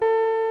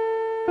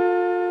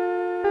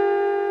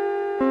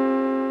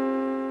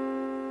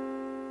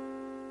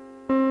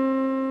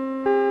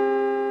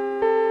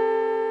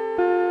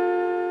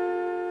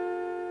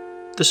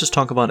This is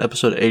Tonkabon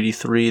episode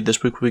 83.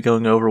 This week we'll be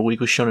going over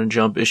Weekly Shonen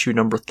Jump issue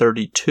number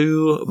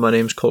 32. My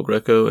name's Cole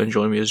Greco, and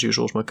joining me as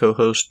usual is my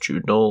co-host,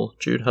 Jude Knoll.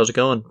 Jude, how's it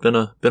going? Been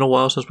a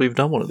while since we've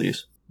done one of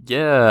these.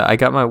 Yeah, I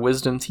got my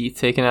wisdom teeth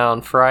taken out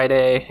on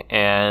Friday,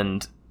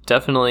 and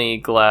definitely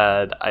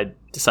glad I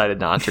decided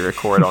not to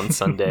record on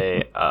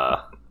Sunday.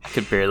 I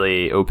could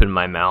barely open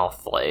my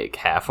mouth like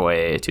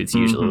halfway to its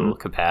usual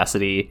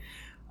capacity.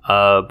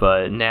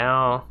 But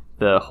now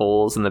the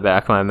holes in the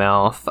back of my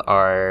mouth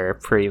are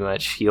pretty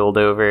much healed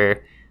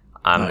over.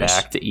 I'm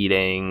back to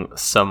eating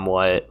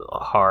somewhat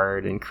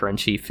hard and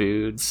crunchy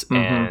foods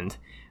and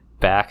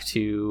back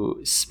to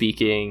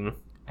speaking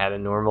at a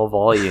normal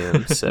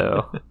volume.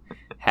 So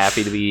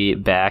happy to be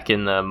back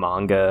in the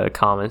manga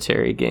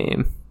commentary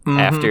game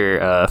after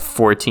a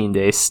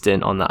 14-day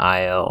stint on the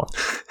IL.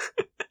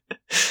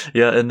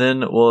 Yeah, and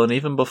then, and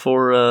even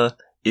before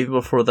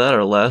that,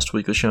 our last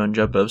Weekly Shonen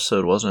Jump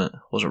episode wasn't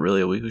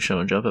really a Weekly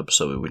Shonen Jump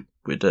episode.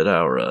 We did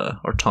our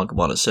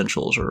Tonkabon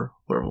Essentials, or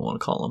whatever we want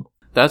to call them.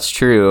 That's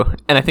true,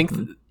 and I think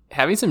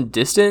having some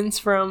distance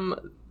from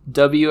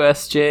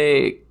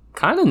WSJ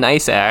kind of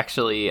nice,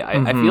 actually.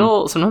 I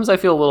feel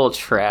a little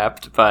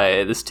trapped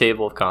by this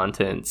table of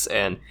contents,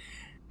 and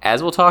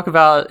as we'll talk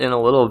about in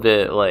a little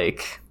bit,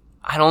 like,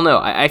 I don't know.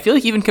 I feel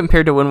like even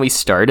compared to when we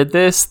started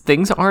this,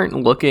 things aren't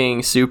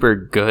looking super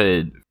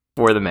good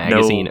for the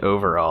magazine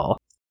overall.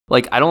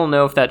 Like, I don't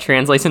know if that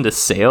translates into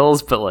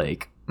sales, but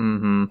like,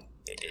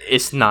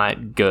 it's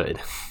not good.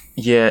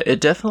 Yeah,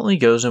 it definitely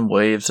goes in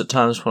waves at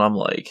times when I'm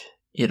like,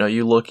 you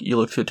look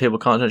through table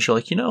of contents, you're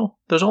like,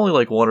 there's only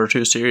like one or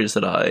two series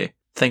that I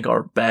think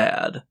are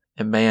bad.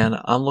 And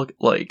man,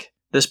 like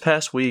this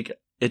past week,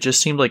 it just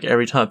seemed like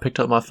every time I picked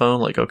up my phone,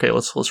 like, okay,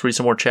 let's read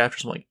some more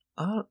chapters. I'm like,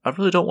 I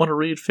really don't want to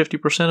read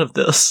 50% of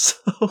this.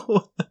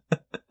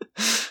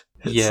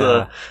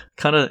 It's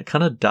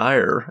kind of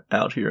dire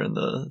out here in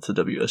the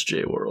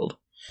WSJ world.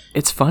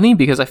 It's funny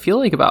because I feel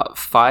like about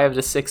 5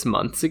 to 6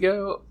 months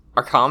ago,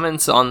 our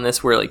comments on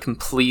this were like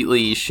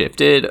completely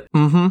shifted.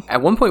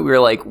 At one point we were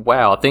like,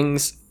 wow,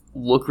 things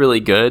look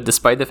really good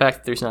despite the fact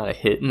that there's not a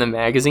hit in the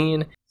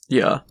magazine.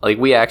 Yeah. Like,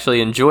 we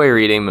actually enjoy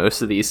reading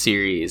most of these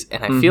series,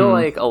 and I feel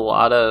like a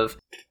lot of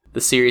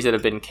the series that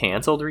have been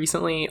canceled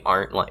recently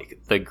aren't like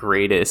the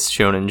greatest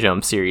Shonen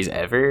Jump series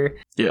ever.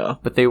 Yeah.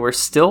 But they were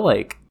still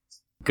like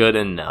good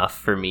enough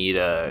for me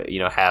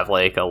to, have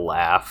like a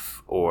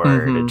laugh or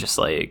to just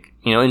like,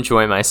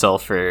 enjoy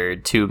myself for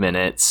 2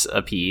 minutes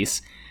a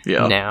piece.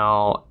 Yeah.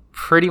 Now,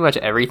 pretty much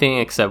everything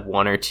except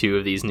one or two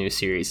of these new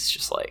series is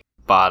just like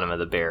bottom of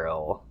the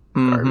barrel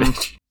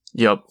garbage.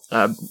 Yep,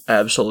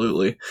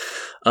 absolutely.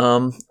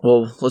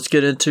 Well, let's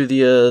get into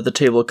the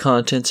table of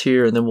contents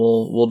here, and then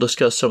we'll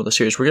discuss some of the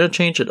series. We're going to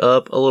change it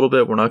up a little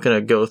bit. We're not going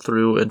to go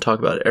through and talk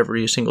about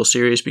every single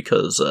series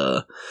because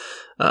a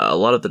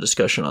lot of the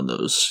discussion on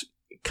those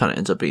kind of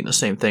ends up being the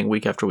same thing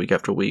week after week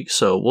after week.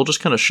 So we'll just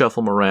kind of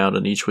shuffle them around,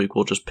 and each week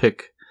we'll just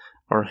pick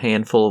our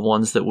handful of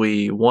ones that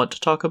we want to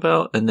talk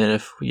about, and then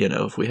if we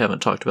haven't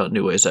talked about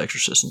New Way's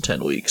Exorcist in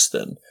 10 weeks,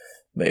 then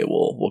maybe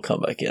we'll come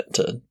back in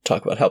to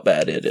talk about how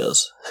bad it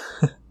is.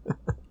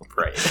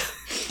 Right.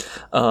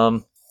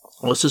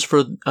 This is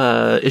for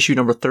issue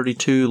number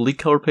 32. Lead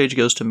color page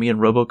goes to me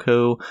and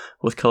Roboco,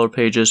 with color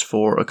pages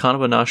for Akana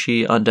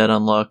Banashi, Undead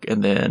Unluck,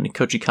 and then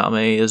Kochi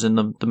Kame is in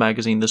the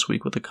magazine this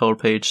week with a color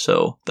page,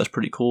 so that's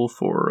pretty cool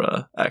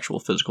for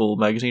actual physical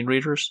magazine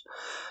readers.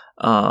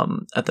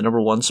 At the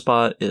number 1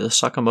 spot is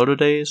Sakamoto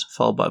Days,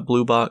 followed by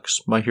Blue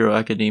Box, My Hero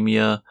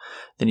Academia.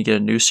 Then you get a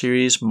new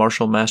series,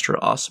 Martial Master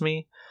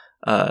Asami.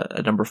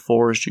 At number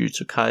 4 is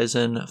Jujutsu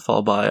Kaisen,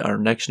 followed by our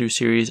next new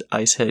series,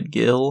 Icehead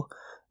Gil.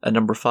 At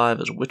number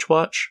 5 is Witch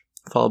Watch,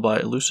 followed by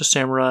Elusive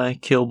Samurai,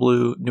 Kill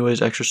Blue, New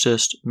Age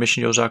Exorcist,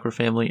 Mission Yozakura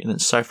Family, and then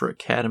Cypher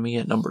Academy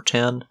at number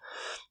 10.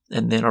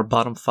 And then our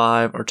bottom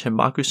 5 are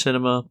Tenmaku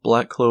Cinema,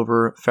 Black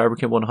Clover,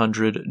 Fabricant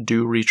 100,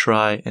 Do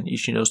Retry, and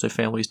Ichinose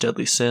Family's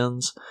Deadly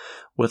Sins,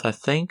 with I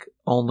think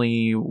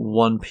only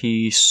One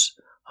Piece,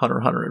 Hunter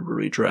x Hunter, and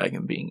Ruri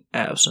Dragon being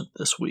absent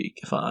this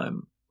week, if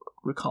I'm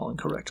recalling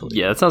correctly.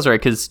 Yeah, that sounds right,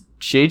 because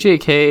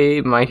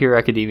JJK, My Hero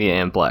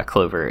Academia, and Black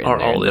Clover in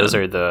there. Those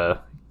are the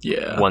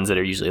ones that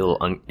are usually a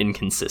little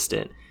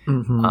inconsistent.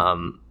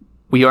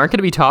 We aren't going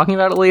to be talking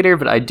about it later,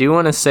 but I do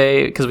want to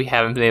say, because we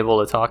haven't been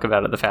able to talk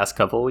about it the past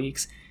couple of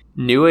weeks,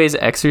 New Way's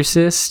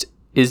Exorcist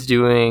is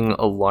doing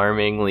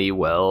alarmingly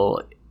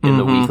well in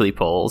the weekly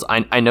polls.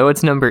 I know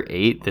it's number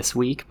 8 this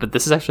week, but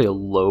this is actually a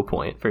low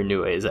point for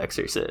New Way's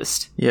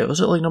Exorcist. Yeah, was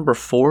it like number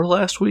 4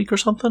 last week or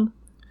something?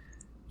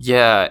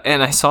 Yeah,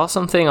 and I saw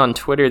something on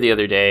Twitter the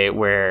other day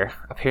where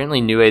apparently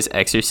New Way's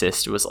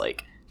Exorcist was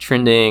like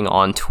trending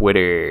on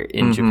Twitter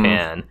in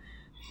Japan,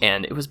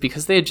 and it was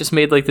because they had just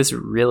made like this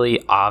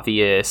really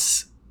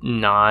obvious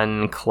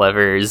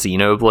non-clever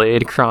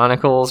Xenoblade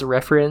Chronicles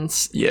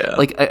reference. Yeah,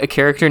 like a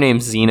character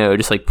named Xeno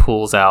just like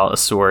pulls out a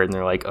sword and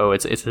they're like, oh,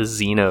 it's a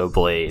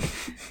Xenoblade.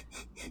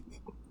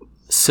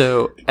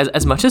 So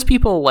as much as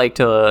people like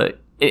to,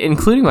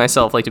 including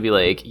myself, like to be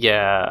like,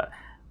 yeah,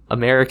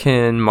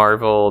 American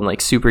Marvel and like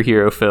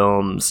superhero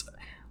films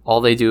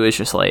all they do is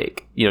just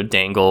like,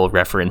 dangle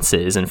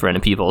references in front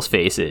of people's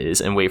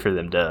faces and wait for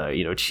them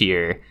to,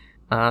 cheer.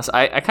 So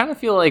I kind of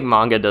feel like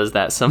manga does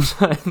that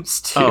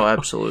sometimes too. Oh,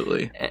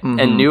 absolutely.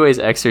 And Niue's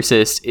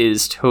Exorcist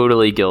is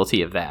totally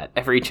guilty of that.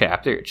 Every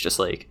chapter, it's just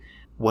like,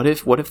 what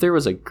if there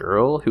was a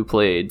girl who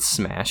played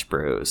Smash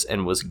Bros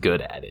and was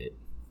good at it?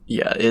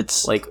 Yeah,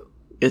 it's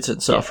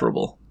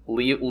insufferable.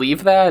 Yeah.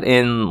 Leave that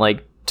in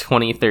like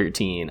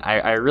 2013.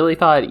 I really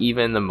thought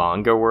even the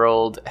manga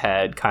world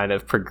had kind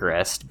of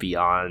progressed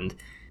beyond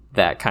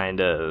that kind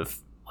of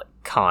like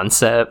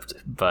concept,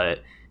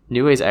 but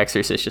Niue's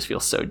Exorcist just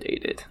feels so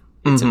dated.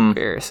 It's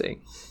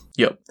embarrassing.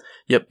 Yep.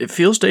 It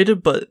feels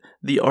dated, but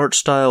the art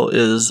style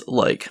is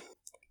like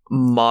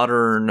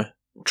modern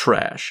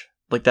trash.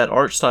 Like that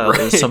art style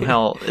is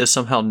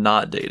somehow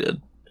not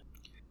dated.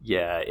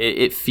 Yeah,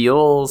 it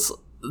feels,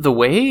 the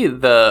way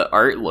the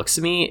art looks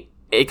to me,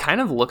 it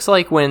kind of looks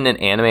like when an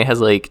anime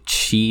has like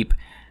cheap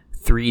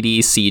 3D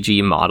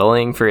CG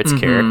modeling for its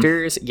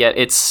characters, yet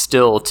it's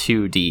still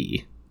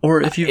 2D.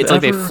 Or if it's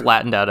like they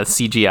flattened out a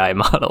CGI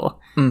model.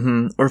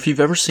 Or if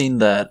you've ever seen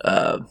that,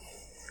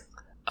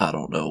 I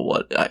don't know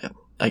what,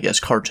 I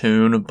guess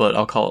cartoon, but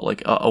I'll call it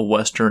like a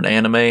Western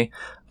anime,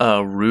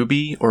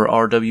 Ruby or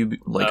RW,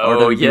 like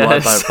RWBY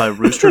yes. by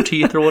Rooster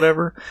Teeth or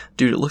whatever.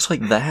 Dude, it looks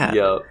like that.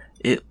 Yep.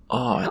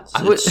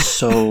 It's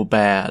so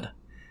bad.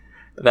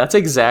 That's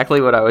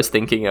exactly what I was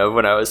thinking of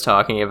when I was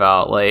talking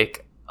about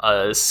like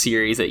a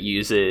series that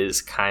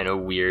uses kind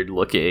of weird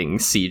looking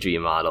CG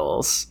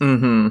models.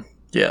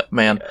 Yeah,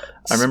 man. Yeah,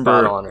 I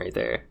remember spot on right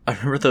there. I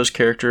remember those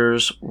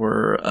characters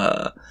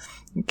were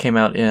came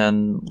out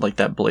in like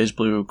that Blaze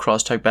Blue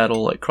cross tag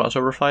battle, like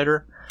crossover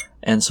fighter.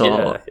 And so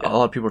a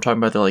lot of people were talking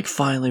about, they're like,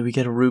 finally we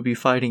get a Ruby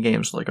fighting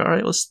game. So like, all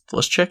right,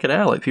 let's check it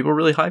out. Like, people are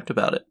really hyped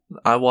about it.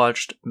 I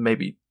watched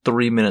maybe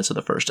 3 minutes of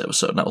the first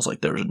episode and I was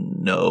like, there's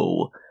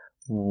no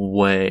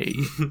way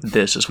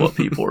this is what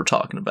people were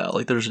talking about.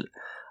 Like,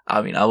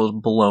 I was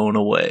blown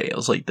away. I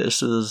was like,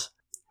 this is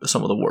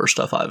some of the worst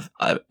stuff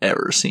I've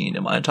ever seen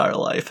in my entire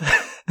life.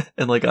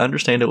 And like, I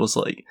understand it was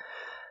like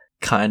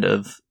kind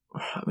of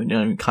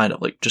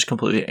like just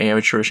completely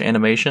amateurish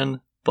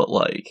animation, but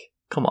like,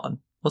 come on,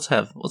 let's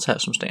have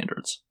some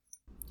standards.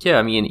 Yeah,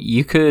 I mean,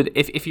 you could,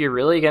 if you're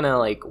really gonna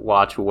like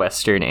watch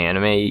Western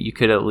anime, you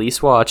could at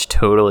least watch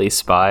Totally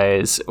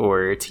Spies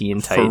or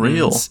Teen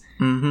Titans.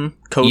 For real.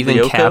 Code even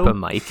Lyoko. Kappa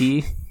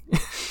Mikey.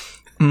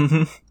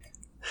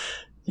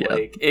 Yeah,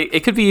 like,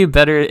 it could be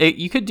better.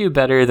 You could do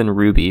better than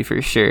Ruby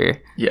for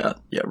sure. Yeah.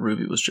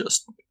 Ruby was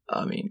just,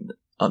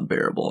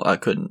 unbearable. I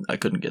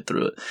couldn't get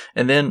through it.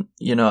 And then,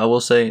 I will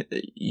say,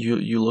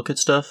 you look at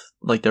stuff,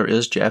 like there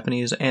is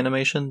Japanese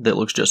animation that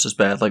looks just as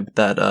bad, like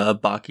that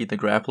Baki the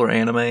Grappler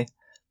anime.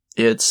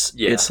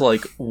 It's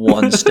like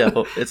one step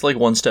it's like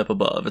one step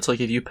above. It's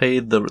like if you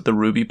paid the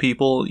Ruby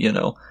people,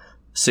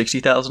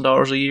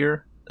 $60,000 a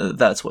year,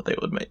 that's what they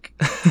would make.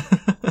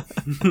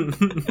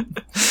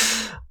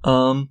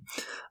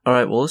 All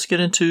right, well, let's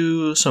get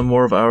into some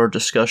more of our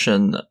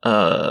discussion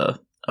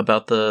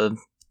about the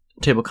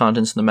table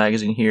contents in the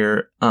magazine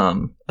here.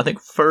 I think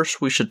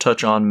first we should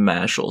touch on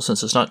Mashle,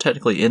 since it's not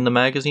technically in the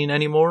magazine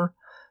anymore.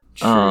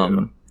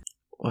 True.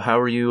 How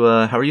are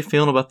you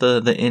feeling about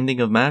the ending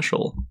of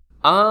Mashle?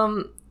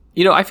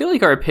 I feel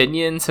like our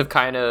opinions have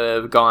kind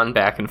of gone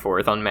back and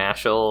forth on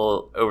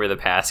Mashle over the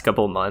past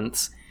couple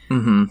months.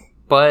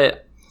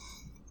 But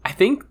I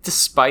think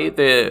despite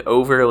the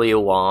overly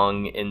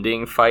long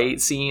ending fight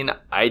scene,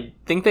 I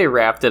think they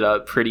wrapped it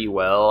up pretty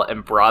well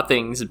and brought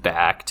things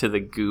back to the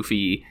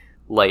goofy,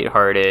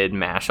 lighthearted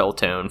Mashle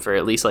tone for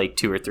at least like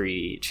 2 or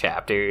 3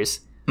 chapters.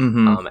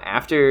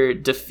 After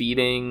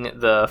defeating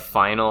the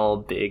final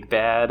big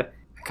bad,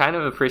 I kind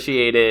of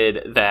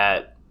appreciated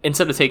that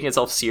instead of taking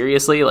itself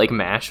seriously, like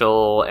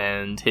Mashle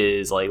and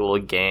his like little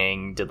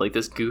gang did like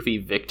this goofy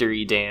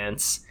victory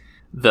dance.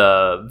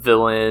 The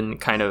villain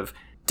kind of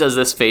does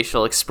this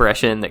facial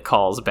expression that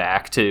calls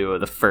back to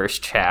the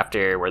first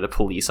chapter where the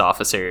police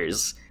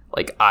officer's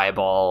like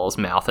eyeballs,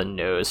 mouth, and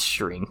nose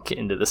shrink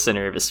into the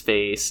center of his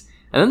face.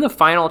 And then the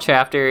final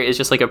chapter is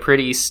just like a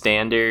pretty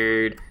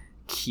standard,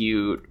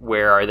 cute,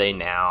 where are they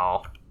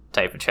now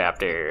type of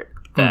chapter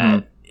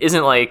that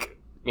isn't like,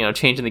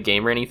 changing the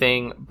game or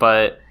anything,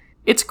 but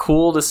it's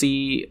cool to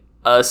see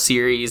a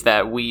series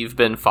that we've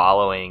been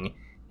following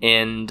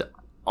and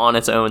on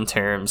its own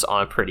terms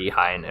on a pretty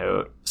high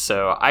note.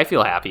 So I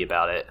feel happy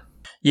about it.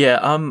 Yeah,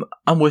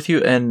 I'm with you,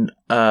 and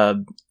I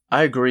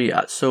agree.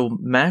 So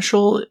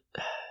Mashle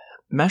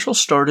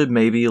started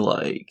maybe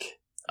like,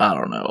 I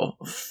don't know,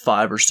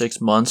 5 or 6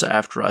 months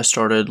after I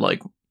started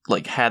like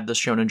had the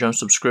Shonen Jump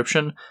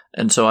subscription,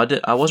 and so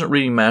I wasn't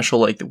reading Mashle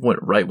like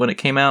right when it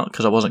came out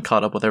because I wasn't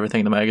caught up with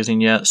everything in the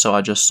magazine yet. So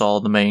I just saw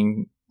the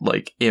main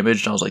like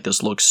image and I was like,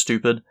 this looks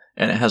stupid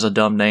and it has a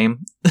dumb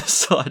name.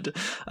 So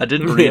I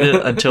didn't read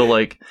it until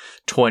like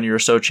 20 or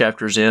so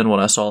chapters in when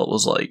I saw it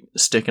was like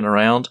sticking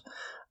around.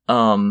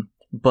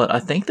 But I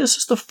think this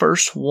is the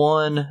first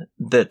one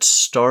that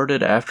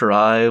started after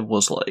I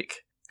was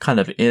like kind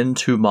of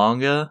into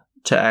manga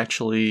to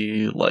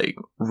actually like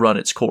run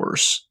its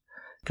course.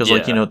 Because,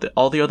 like, you know,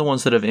 all the other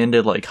ones that have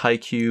ended, like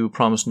Haikyuu,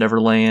 Promised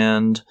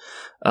Neverland,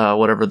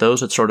 whatever, those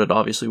had started,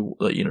 obviously,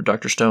 you know,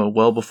 Dr. Stone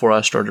well before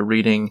I started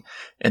reading.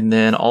 And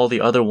then all the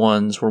other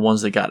ones were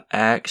ones that got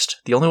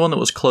axed. The only one that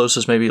was close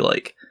is maybe,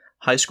 like,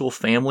 High School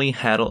Family and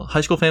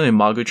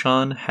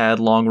Magu-chan had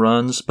long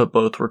runs, but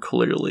both were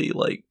clearly,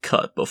 like,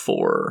 cut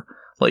before,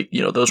 like,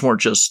 you know, those weren't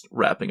just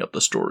wrapping up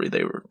the story.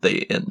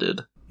 They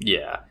ended.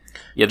 Yeah.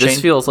 Yeah, this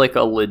feels like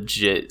a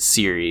legit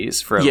series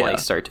from like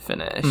start to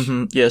finish.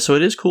 Mm-hmm. Yeah, so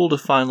it is cool to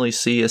finally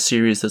see a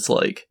series that's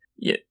like,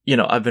 you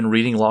know, I've been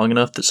reading long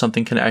enough that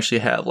something can actually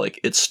have like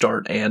its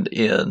start and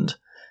end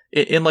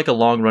in like a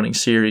long running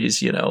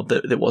series, you know,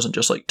 that wasn't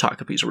just like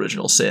Takapi's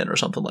Original Sin or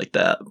something like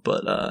that.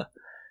 But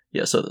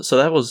yeah, so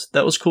that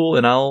was cool.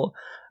 And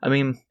I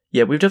mean,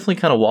 yeah, we've definitely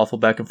kind of waffled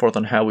back and forth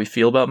on how we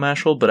feel about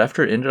Mashle, but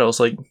after it ended, I was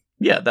like,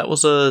 yeah, that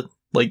was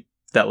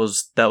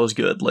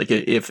good. Like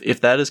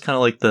if that is kind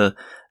of like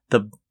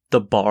the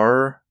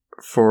bar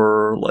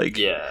for like,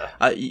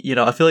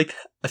 I feel like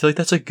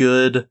that's a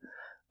good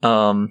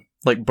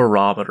like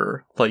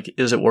barometer. Like,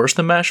 is it worse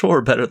than Mashle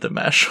or better than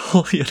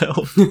Mashle? You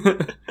know?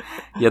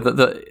 Yeah,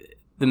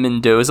 the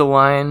Mendoza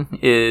line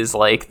is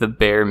like the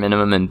bare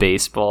minimum in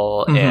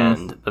baseball,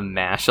 and the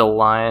Mashle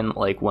line,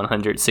 like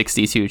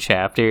 162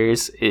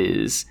 chapters,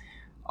 is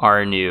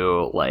our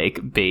new like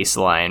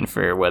baseline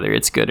for whether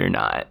it's good or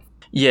not.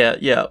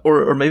 Yeah,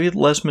 or maybe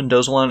less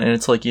Mendoza line, and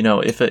it's like, you know,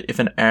 if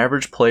an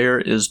average player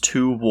is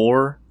 2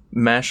 WAR,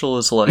 Mashle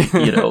is like,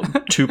 you know,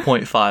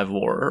 2.5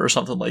 WAR or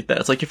something like that.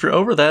 It's like if you're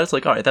over that, it's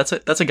like, all right, that's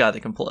a guy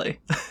that can play.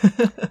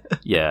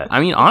 Yeah, I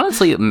mean,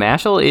 honestly,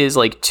 Mashle is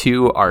like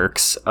 2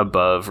 arcs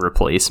above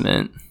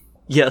Replacement.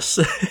 Yes,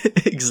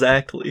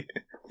 exactly.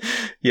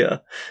 Yeah.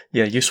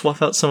 You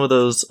swap out some of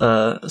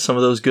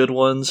those good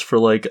ones for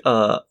like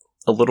a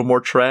little more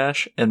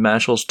trash, and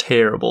Mashle's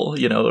terrible,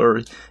 you know,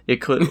 or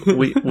it could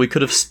we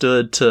could have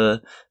stood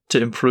to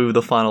improve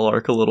the final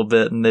arc a little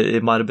bit, and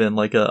it might have been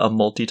like a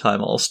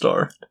multi-time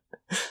all-star.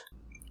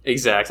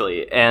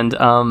 Exactly. And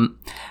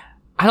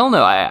I don't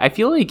know, I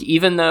feel like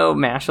even though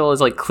Mashle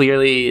is like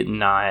clearly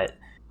not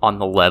on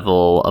the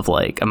level of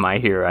like a My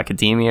Hero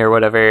Academia or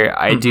whatever,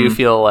 I do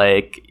feel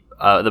like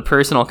the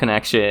personal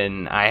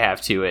connection I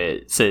have to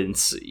it,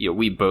 since, you know,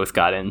 we both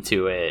got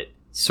into it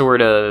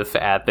sort of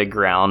at the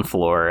ground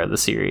floor of the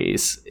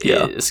series,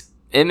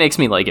 it makes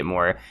me like it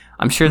more.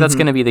 I'm sure that's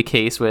going to be the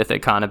case with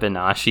Akane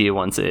Banashi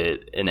once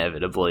it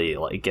inevitably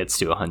like gets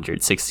to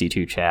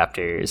 162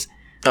 chapters.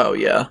 Oh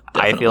yeah,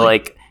 definitely. I feel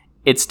like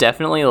it's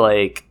definitely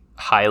like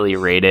highly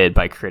rated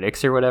by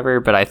critics or whatever,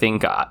 but I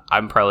think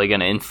I'm probably going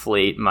to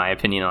inflate my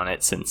opinion on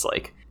it, since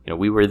like, you know,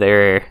 we were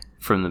there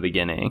from the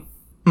beginning.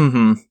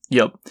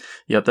 Yep,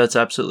 that's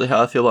absolutely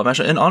how I feel about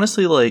Mashle. And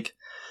honestly, like,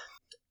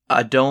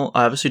 I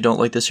obviously don't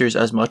like this series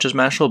as much as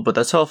Mashle, but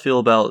that's how I feel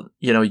about,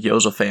 you know,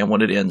 Yozafam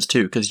when it ends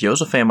too, because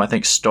Yozafam I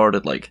think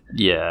started like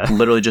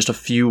literally just a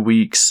few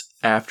weeks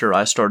after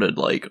I started.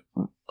 Like,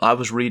 I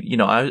was reading, you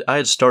know, I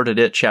had started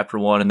it chapter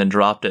 1 and then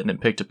dropped it and then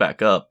picked it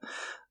back up.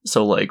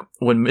 So like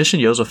when Mission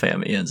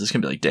Yozafam ends, it's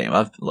gonna be like, damn,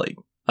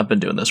 I've been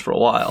doing this for a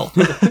while.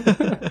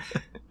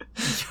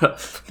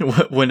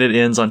 When it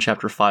ends on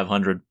chapter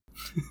 500.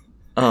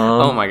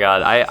 Oh my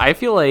god, I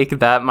feel like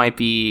that might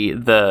be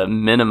the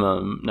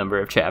minimum number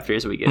of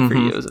chapters we get for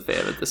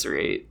Yozafam at this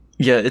rate.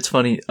 Yeah, it's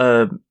funny.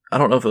 I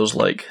don't know if it was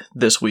like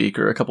this week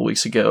or a couple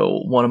weeks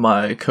ago, one of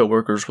my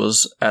coworkers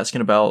was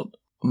asking about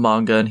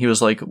manga, and he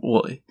was like,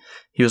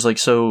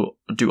 so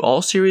do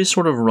all series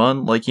sort of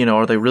run, like, you know,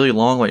 are they really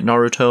long, like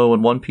Naruto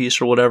and One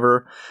Piece or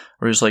whatever?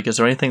 Or he's like, is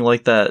there anything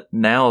like that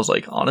now? I was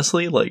like,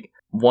 honestly, like,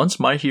 once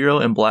My Hero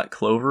and Black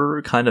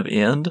Clover kind of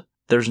end,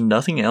 there's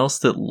nothing else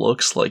that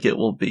looks like it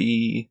will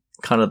be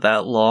kind of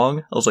that long.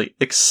 I was like,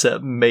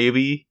 except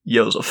maybe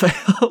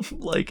Yozafam.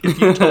 Like,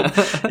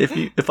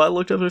 if I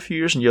looked up in a few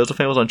years and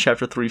Yozafam was on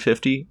chapter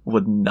 350,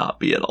 would not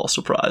be at all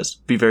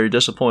surprised. Be very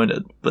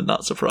disappointed, but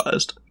not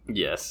surprised.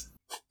 Yes.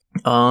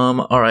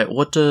 All right.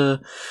 What do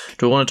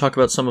we want to talk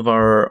about? Some of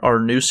our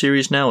new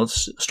series now.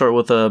 Let's start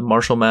with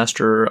Martial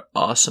Master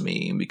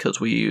Asami,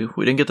 because we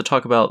didn't get to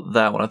talk about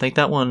that one. I think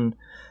that one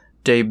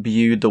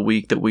debuted the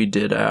week that we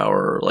did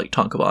our like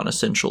Tankobon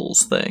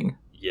Essentials thing.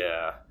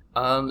 Yeah.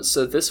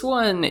 So this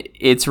one,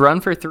 it's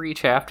run for 3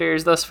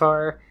 chapters thus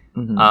far.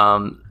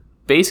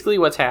 Basically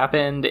what's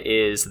happened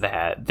is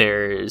that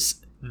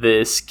there's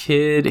this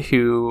kid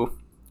who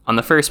on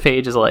the first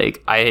page is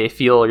like, I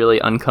feel really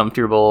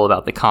uncomfortable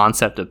about the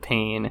concept of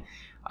pain,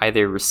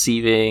 either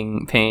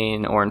receiving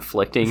pain or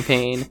inflicting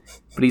pain.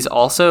 But he's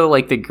also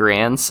like the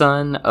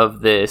grandson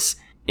of this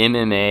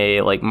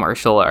MMA like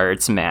martial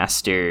arts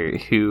master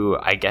who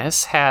I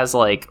guess has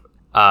like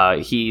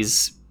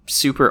he's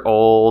super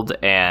old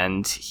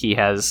and he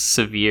has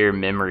severe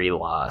memory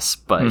loss,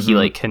 but he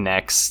like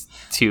connects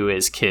to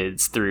his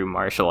kids through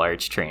martial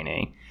arts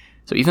training.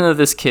 So even though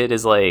this kid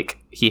is like,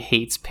 he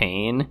hates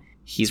pain,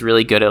 he's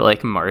really good at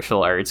like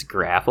martial arts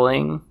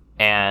grappling,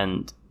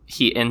 and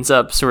he ends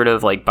up sort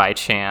of like by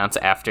chance,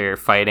 after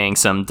fighting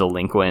some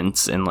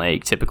delinquents in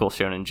like typical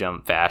Shonen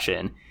Jump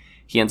fashion,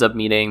 he ends up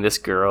meeting this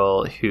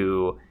girl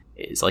who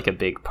is like a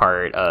big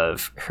part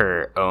of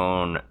her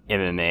own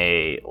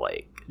MMA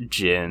like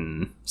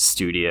gym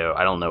studio.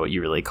 I don't know what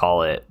you really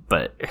call it,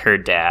 but her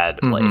dad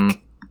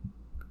like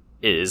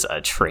is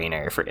a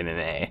trainer for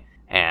MMA,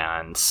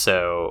 and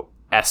so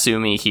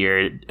Asumi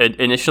here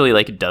initially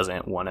like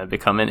doesn't want to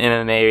become an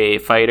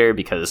MMA fighter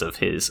because of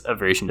his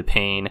aversion to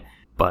pain,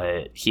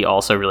 but he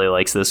also really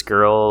likes this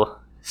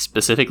girl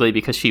specifically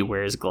because she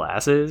wears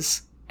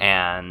glasses,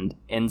 and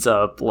ends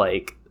up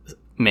like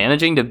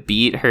managing to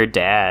beat her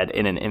dad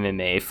in an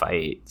MMA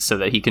fight so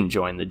that he can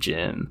join the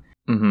gym.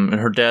 And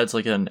her dad's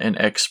like an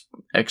ex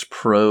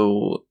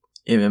pro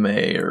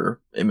MMA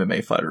or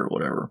MMA fighter or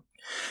whatever.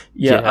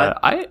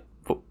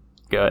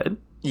 Good.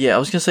 Yeah, I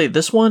was gonna say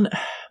this one,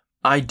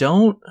 I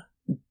don't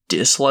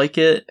dislike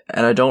it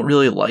and I don't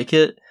really like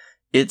it.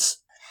 It's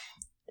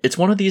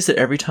one of these that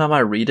every time I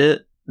read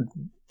it,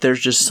 there's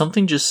just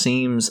something just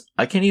seems,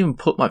 I can't even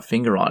put my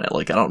finger on it.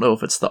 Like, I don't know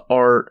if it's the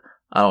art,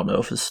 I don't know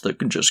if it's the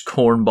just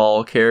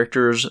cornball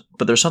characters,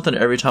 but there's something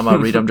every time I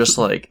read, I'm just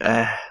like,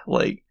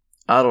 like,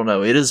 I don't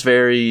know. It is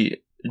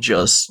very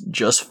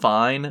just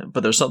fine,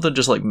 but there's something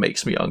just like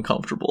makes me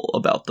uncomfortable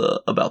about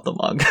the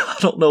manga. I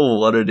don't know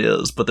what it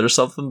is, but there's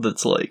something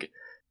that's like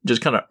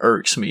just kind of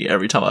irks me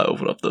every time I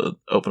open up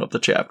the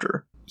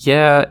chapter.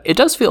 Yeah, it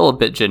does feel a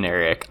bit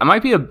generic. I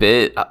might be a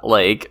bit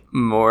like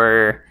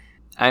more.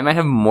 I might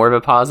have more of a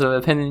positive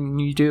opinion than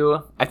you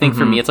do. I think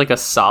for me, it's like a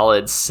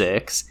solid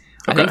 6.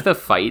 Okay. I think the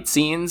fight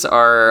scenes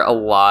are a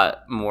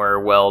lot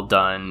more well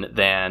done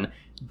than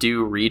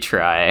Do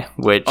Retry,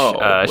 which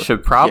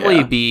should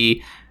probably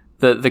be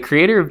the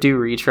creator of Do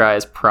Retry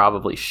is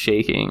probably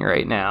shaking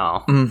right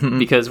now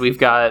because we've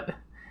got,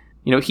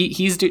 you know,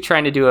 he's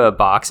trying to do a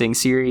boxing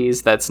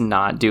series that's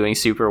not doing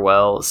super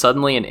well.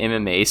 Suddenly an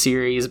MMA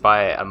series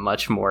by a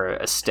much more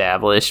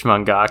established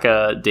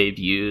mangaka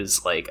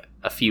debuts like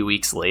a few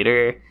weeks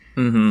later.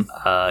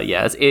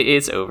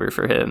 It's over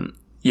for him.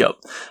 Yep.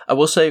 I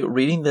will say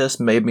reading this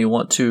made me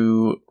want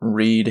to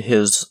read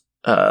his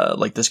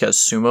like this guy's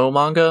sumo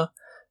manga,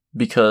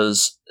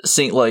 because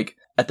seeing like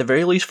at the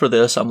very least for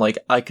this, I'm like,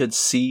 I could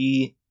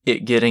see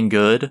it getting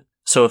good.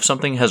 So if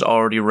something has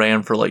already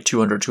ran for like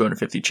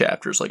 250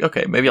 chapters, like,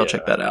 okay, maybe I'll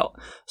check that out.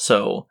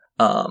 So,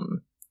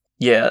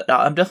 yeah,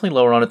 I'm definitely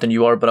lower on it than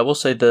you are, but I will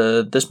say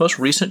this most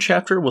recent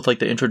chapter with like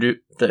the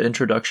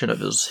introduction of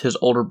his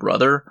older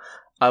brother,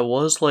 I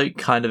was like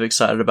kind of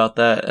excited about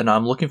that, and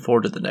I'm looking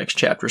forward to the next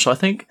chapter. So I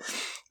think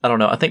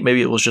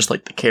maybe it was just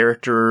like the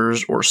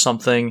characters or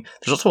something.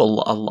 There's also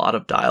a lot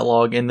of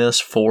dialogue in this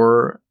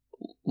for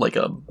like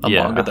a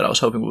manga that I was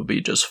hoping would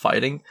be just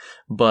fighting,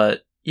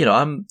 but you know,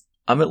 I'm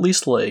at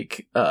least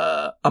like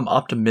I'm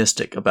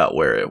optimistic about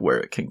where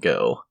it can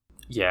go.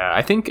 Yeah,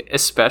 I think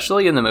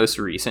especially in the most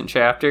recent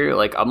chapter,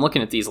 like I'm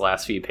looking at these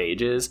last few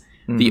pages,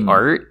 the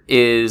art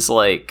is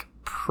like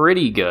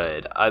pretty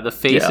good. The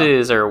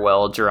faces are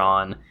well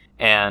drawn,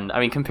 and I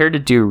mean compared to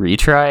Do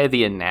Retry,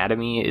 the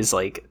anatomy is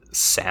like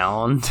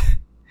sound.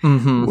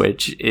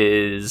 Which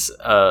is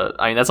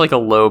I mean that's like a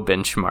low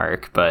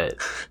benchmark, but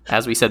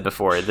as we said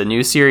before, the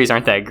new series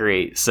aren't that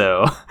great,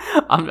 so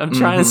I'm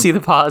trying to see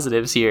the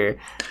positives here.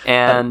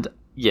 And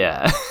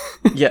yeah,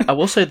 I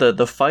will say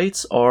the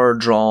fights are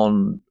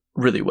drawn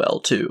really well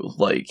too.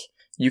 Like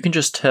you can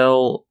just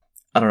tell,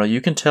 I don't know,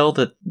 you can tell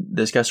that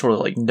this guy sort of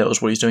like knows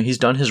what he's doing. He's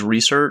done his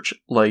research.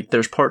 Like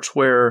there's parts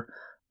where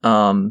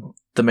the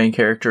main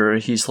character,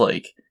 he's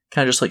like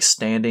kind of just like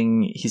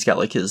standing, he's got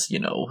like his, you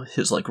know,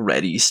 his like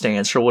ready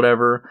stance or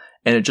whatever,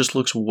 and it just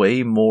looks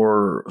way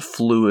more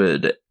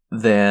fluid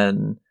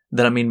than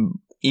I mean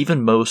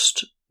even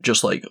most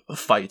just like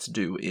fights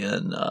do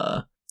in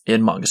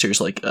manga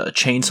series, like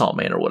Chainsaw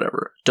Man or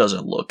whatever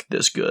doesn't look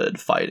this good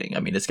fighting.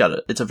 I mean it's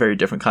a very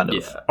different kind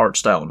of art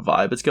style and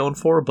vibe it's going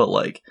for, but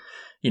like,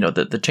 you know,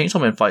 the Chainsaw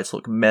Man fights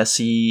look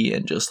messy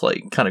and just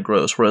like kind of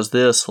gross, whereas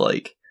this,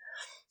 like,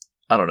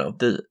 I don't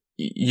know,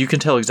 you can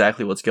tell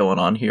exactly what's going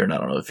on here, and I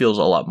don't know, it feels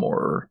a lot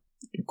more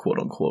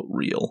quote-unquote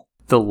real.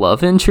 The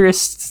love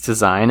interest's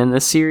design in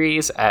this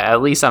series,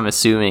 at least I'm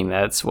assuming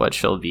that's what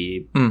she'll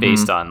be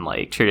based on,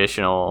 like,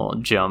 traditional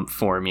Jump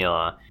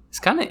formula. It's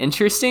kind of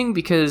interesting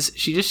because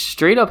she just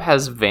straight up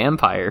has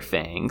vampire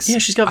fangs. Yeah,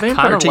 she's got vampire teeth.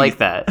 I kind of like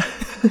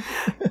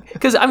that.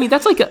 Because, I mean,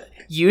 that's like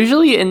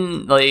usually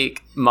in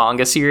like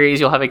manga series,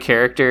 you'll have a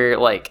character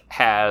like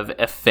have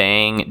a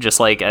fang just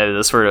like as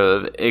a sort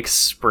of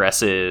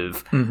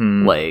expressive,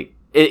 like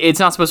it's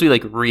not supposed to be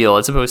like real.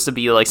 It's supposed to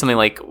be like something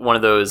like one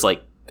of those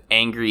like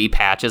angry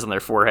patches on their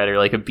forehead or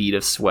like a bead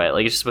of sweat.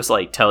 Like it's supposed to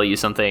like tell you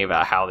something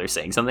about how they're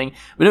saying something.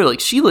 But no, like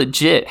she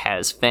legit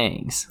has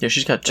fangs. Yeah,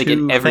 she's got two like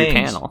in every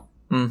fangs. panel.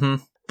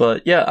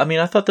 But yeah, I mean,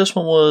 I thought this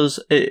one was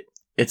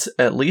it's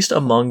at least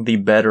among the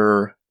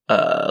better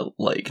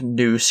like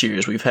new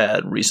series we've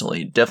had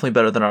recently. Definitely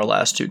better than our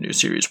last two new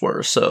series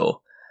were.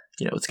 So,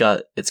 you know, it's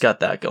got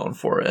that going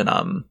for it, and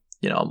I'm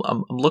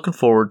looking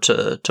forward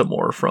to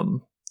more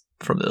from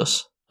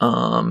this.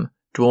 Do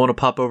we want to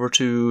pop over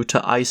to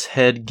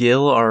Icehead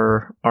Gill,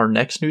 our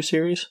next new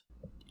series?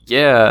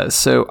 Yeah,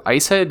 so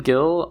Icehead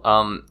Gill,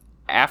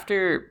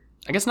 after,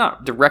 I guess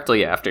not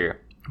directly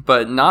after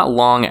But not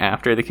long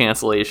after the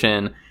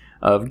cancellation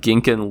of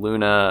Ginken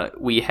Luna,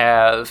 we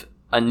have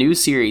a new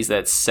series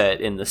that's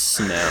set in the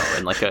snow,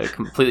 in like a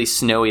completely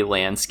snowy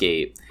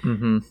landscape.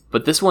 Mm-hmm.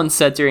 But this one's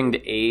set during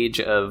the age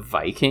of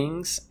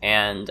Vikings,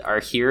 and our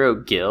hero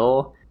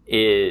Gil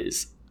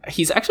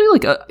he's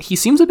actually he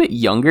seems a bit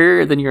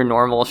younger than your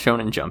normal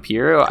Shonen Jump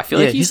hero. I feel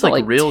like he's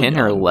like real 10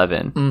 young. Or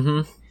 11.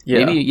 Mm-hmm.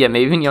 Yeah.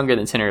 Maybe even younger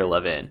than 10 or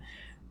 11.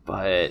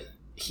 But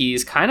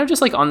he's kind of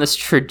just like on this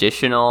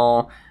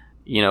traditional,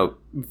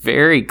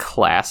 very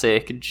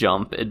classic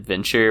Jump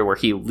adventure where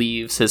he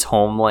leaves his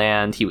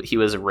homeland. He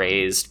was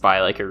raised by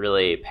like a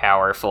really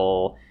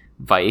powerful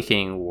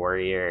Viking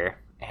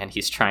warrior, and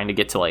he's trying to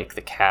get to like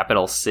the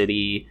capital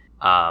city.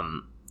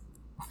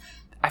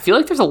 I feel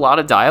like there's a lot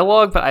of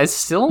dialogue, but I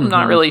still am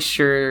not really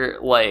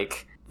sure,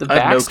 like, the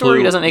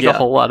backstory doesn't make a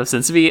whole lot of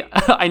sense to me.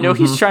 I know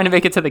he's trying to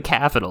make it to the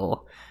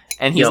capital,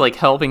 and he's, like,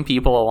 helping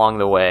people along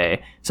the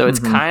way. So it's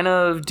kind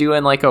of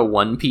doing, like, a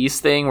One Piece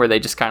thing where they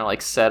just kind of,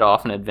 like, set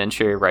off an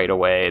adventure right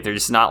away.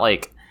 There's not,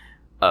 like,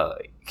 a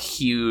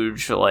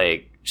huge,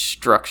 like,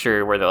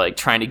 structure where they're, like,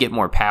 trying to get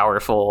more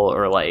powerful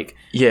or, like,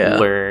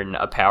 learn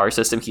a power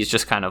system. He's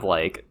just kind of,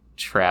 like,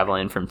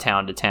 traveling from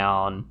town to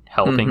town,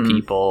 helping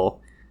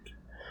people.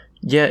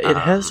 Yeah, it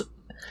has.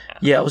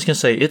 Yeah, I was gonna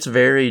say it's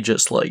very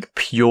just like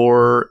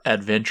pure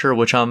adventure,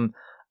 which I'm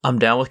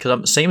down with because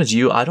I'm same as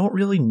you. I don't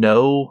really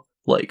know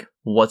like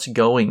what's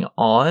going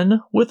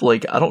on with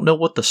like I don't know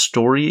what the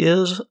story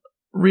is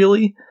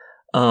really,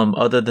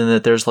 other than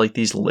that there's like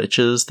these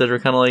liches that are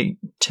kind of like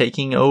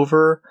taking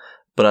over,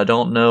 but I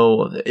don't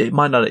know. It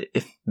might not.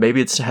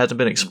 Maybe it hasn't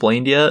been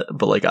explained yet,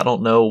 but like I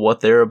don't know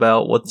what they're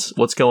about.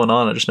 What's going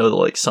on? I just know that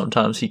like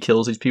sometimes he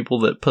kills these people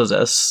that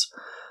possess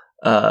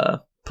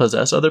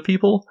other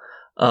people,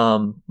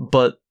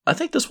 but I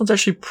think this one's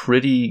actually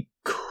pretty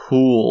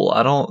cool.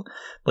 I don't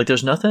like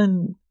there's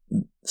nothing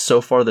so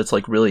far that's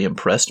like really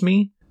impressed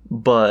me,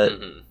 but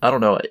I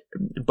don't know,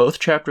 both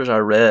chapters I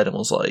read and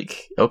was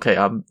like, okay,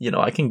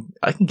 I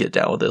can get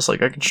down with this,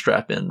 like I can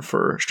strap in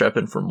for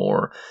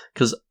more,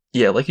 because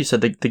like you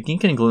said, the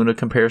Ginken Luna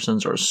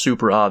comparisons are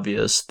super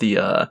obvious.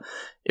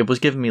 It was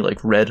giving me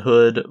like Red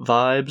Hood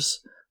vibes.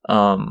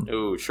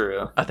 Oh,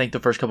 true. I think the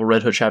first couple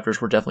Red Hood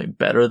chapters were definitely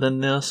better than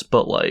this,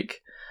 but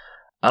like,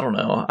 I don't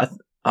know.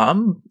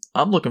 I'm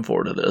looking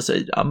forward to this.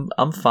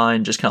 I'm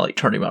fine just kind of like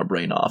turning my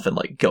brain off and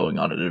like going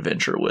on an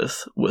adventure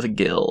with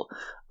Gil.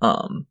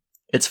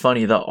 It's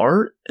funny, the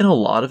art in a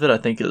lot of it I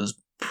think is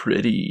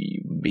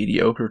pretty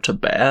mediocre to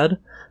bad,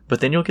 but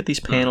then you'll get these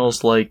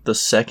panels like the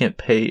second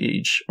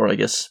page, or I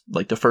guess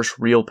like the first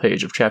real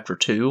page of chapter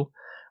 2,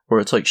 where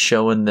it's like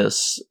showing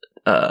this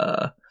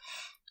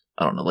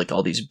I don't know, like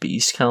all these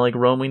beasts kind of like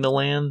roaming the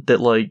land. That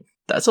like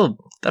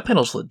that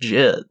panel's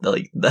legit.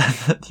 Like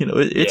that,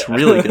 it's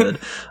really good.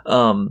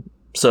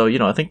 So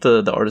I think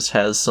the artist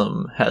has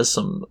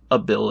some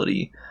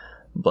ability,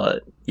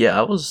 but yeah,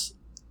 I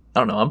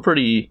don't know. I'm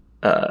pretty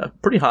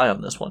high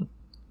on this one.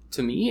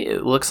 To me,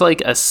 it looks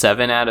like a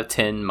 7 out of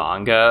 10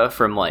 manga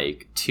from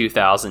like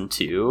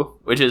 2002,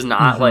 which is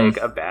not like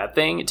a bad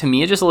thing. To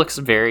me, it just looks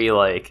very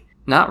like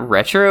not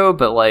retro,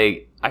 but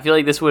like I feel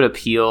like this would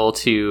appeal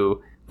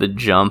to the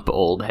Jump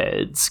old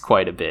heads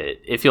quite a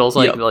bit. It feels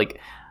like like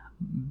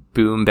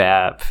boom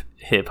bap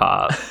hip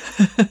hop,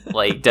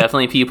 like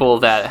definitely people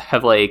that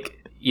have like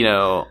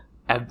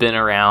have been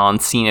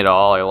around, seen it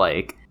all, or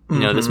like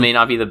this may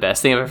not be the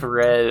best thing I've ever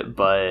read,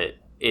 but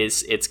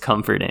it's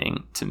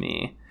comforting to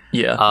me.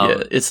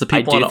 It's the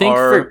people on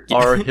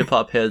our hip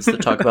hop heads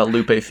that talk about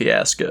Lupe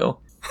Fiasco.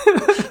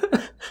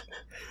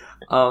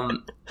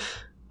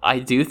 I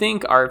do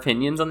think our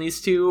opinions on these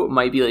two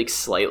might be like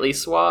slightly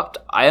swapped.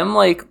 I am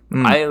like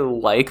I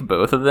like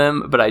both of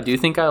them, but I do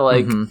think I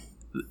like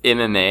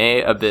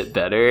MMA a bit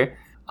better.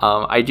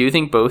 I do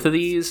think both of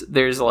these,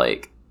 there's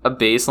like a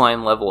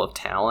baseline level of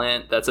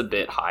talent that's a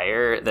bit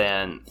higher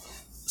than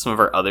some of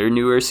our other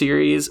newer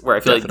series, where I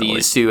feel like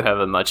these two have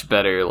a much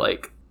better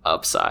like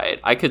upside.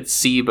 I could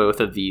see both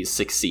of these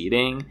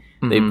succeeding.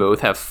 They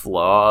both have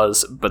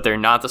flaws, but they're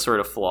not the sort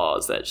of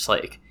flaws that just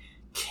like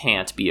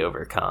can't be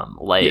overcome.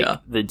 Like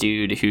the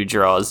dude who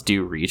draws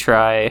Do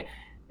Retry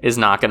is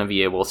not going to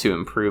be able to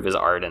improve his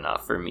art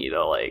enough for me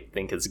to like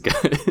think it's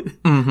good.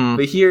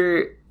 But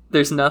here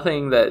there's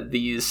nothing that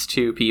these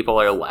two people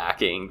are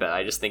lacking that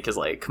I just think is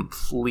like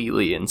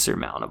completely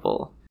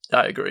insurmountable.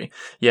 I agree.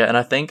 Yeah, and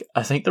I think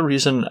the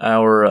reason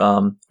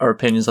our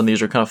opinions on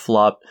these are kind of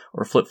flopped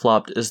or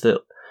flip-flopped is that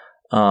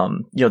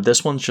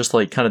this one's just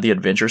like kind of the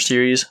adventure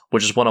series,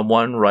 which is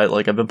one-on-one, right?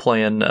 Like I've been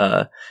playing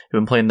the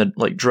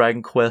like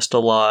Dragon Quest a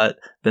lot,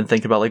 been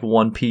thinking about like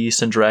One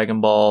Piece and Dragon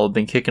Ball,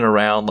 been kicking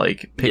around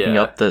like picking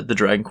up the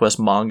Dragon Quest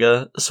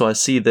manga. So I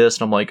see this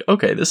and I'm like,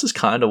 okay, this is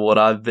kind of what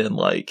I've been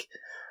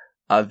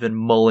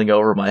mulling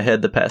over my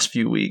head the past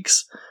few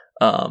weeks.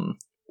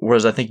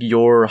 Whereas I think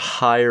you're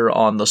higher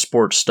on the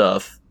sports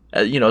stuff,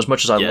 as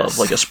much as I love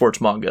like a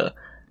sports manga,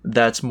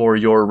 that's more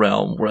your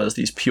realm, whereas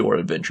these pure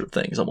adventure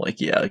things, I'm like,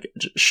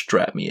 just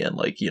strap me in,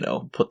 like,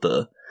 put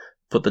the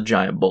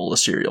giant bowl of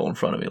cereal in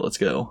front of me, let's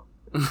go.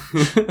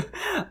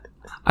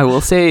 I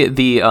will say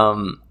the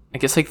I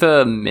guess like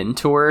the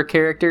mentor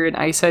character in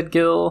Icehead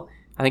Gill,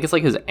 I think it's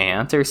like his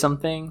aunt or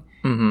something.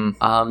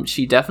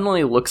 She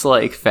definitely looks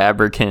like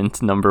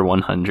Fabricant number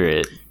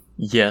 100.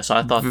 Yes,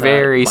 I thought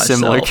very that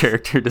similar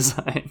character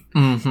design.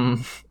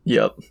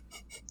 Yep.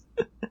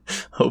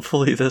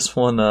 Hopefully this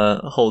one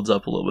holds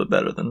up a little bit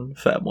better than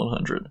Fab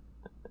 100.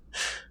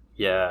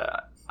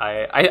 Yeah,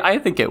 I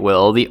think it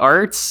will. The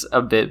art's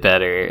a bit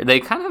better. They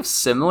kind of have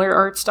similar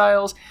art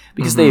styles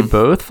because they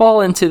both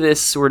fall into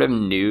this sort of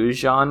new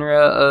genre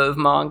of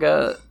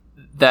manga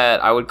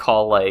that I would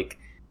call like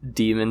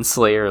Demon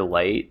Slayer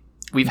Light.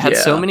 We've had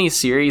so many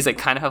series that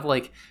kind of have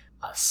like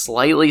a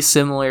slightly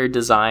similar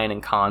design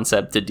and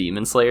concept to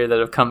Demon Slayer that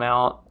have come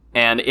out.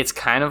 And it's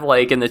kind of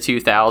like in the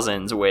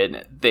 2000s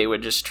when they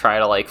would just try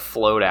to like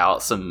float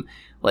out some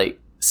like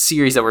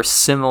series that were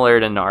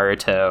similar to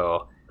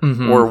Naruto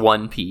or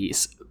One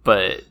Piece,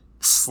 but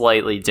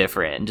slightly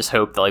different, and just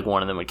hope that like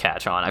one of them would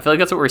catch on. I feel like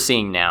that's what we're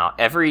seeing now.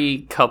 Every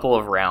couple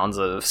of rounds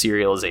of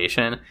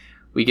serialization,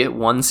 we get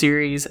one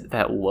series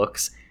that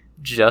looks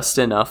just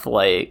enough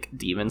like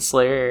Demon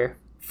Slayer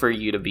for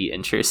you to be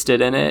interested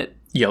in it.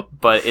 Yep.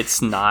 But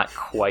it's not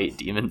quite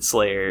Demon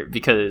Slayer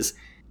because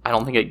I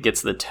don't think it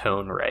gets the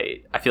tone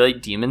right. I feel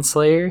like Demon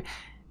Slayer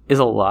is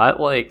a lot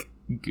like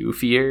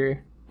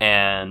goofier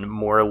and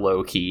more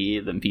low-key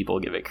than people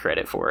give it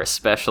credit for,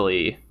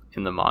 especially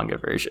in the manga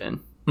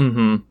version.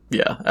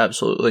 Yeah,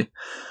 absolutely.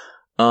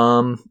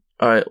 All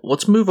right,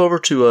 let's move over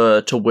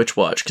to Witch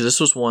Watch, because this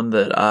was one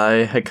that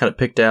I had kind of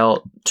picked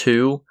out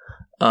too.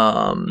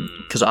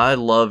 Because I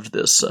loved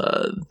this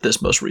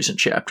most recent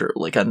chapter.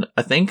 Like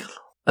I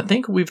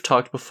think we've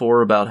talked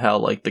before about how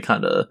like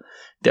the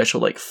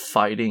actual like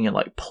fighting and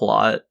like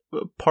plot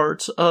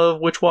parts of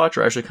Witch Watch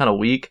are actually kind of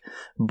weak,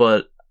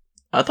 but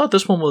I thought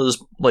this one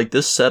was like,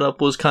 this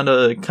setup was kind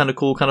of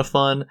cool, kind of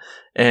fun,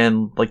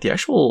 and like the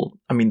actual,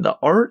 I mean, the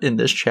art in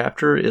this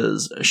chapter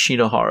is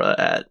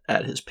Shinohara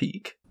at his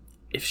peak.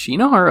 If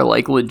Shinohara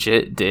like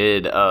legit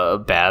did a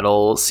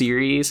battle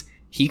series,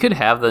 he could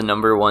have the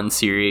 #1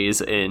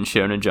 series in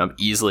Shonen Jump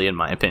easily, in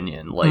my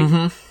opinion.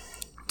 Like,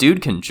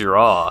 dude can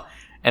draw.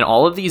 And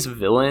all of these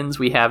villains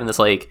we have in this,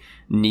 like,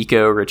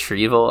 Nico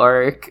retrieval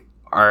arc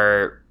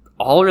are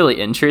all really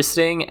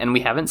interesting, and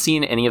we haven't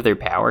seen any of their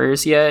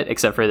powers yet,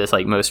 except for this,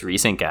 like, most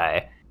recent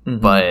guy.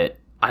 But,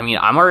 I mean,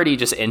 I'm already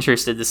just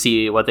interested to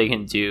see what they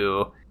can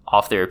do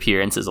off their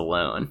appearances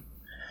alone.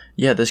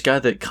 Yeah, this guy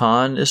that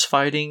Khan is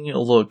fighting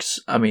looks,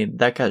 I mean,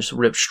 that guy's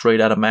ripped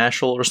straight out of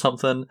Mashle or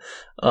something.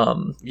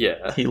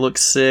 Yeah. He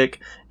looks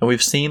sick. And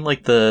we've seen,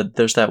 like,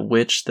 there's that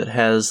witch that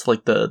has,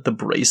 like, the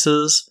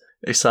braces.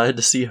 Excited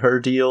to see her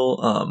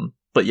deal.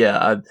 But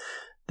yeah,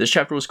 this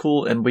chapter was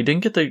cool, and we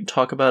didn't get to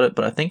talk about it,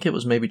 but I think it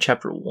was maybe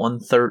chapter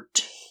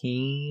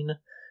 113.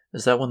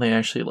 Is that when they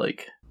actually,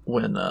 like,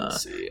 when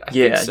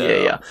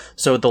yeah.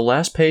 So the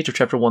last page of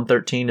chapter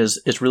 113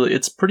 is really,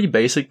 it's pretty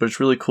basic, but it's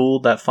really cool.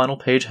 That final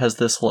page has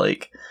this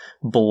like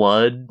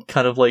blood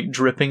kind of like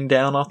dripping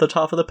down off the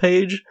top of the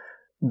page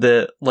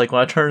that, like,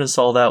 when I turned and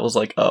saw that, was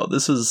like, oh,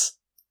 this is,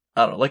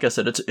 I don't know, like I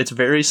said, it's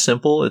very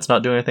simple. It's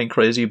not doing anything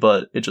crazy,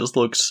 but it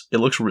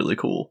looks really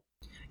cool.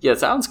 Yeah, it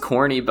sounds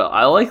corny, but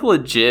I like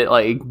legit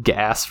like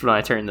gasped when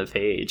I turned the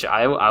page.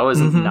 I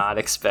was not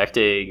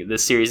expecting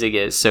this series to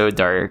get so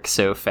dark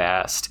so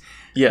fast.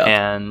 Yeah.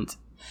 And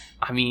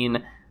I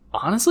mean,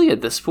 honestly, at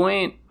this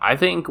point, I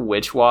think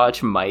Witch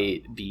Watch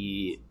might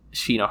be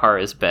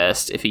Shinohara's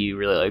best if he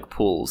really like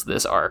pulls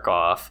this arc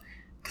off,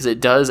 because it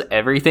does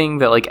everything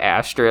that like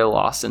Astra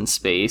Lost in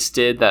Space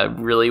did that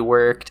really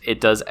worked. It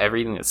does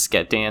everything that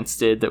Sket Dance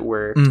did that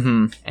worked,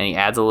 and he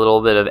adds a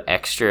little bit of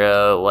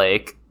extra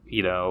like,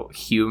 you know,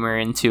 humor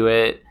into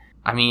it.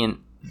 I mean,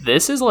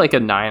 this is like a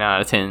 9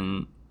 out of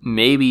 10,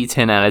 maybe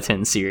 10 out of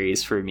 10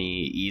 series for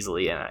me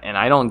easily, and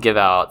I don't give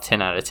out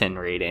 10 out of 10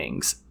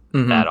 ratings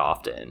that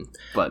often.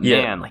 But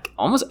man, like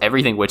almost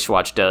everything Witch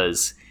Watch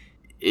does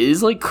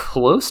is like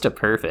close to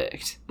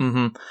perfect.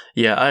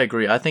 Yeah, I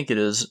agree. I think it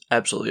is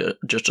absolutely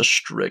just a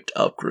strict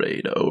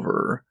upgrade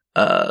over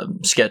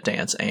Sket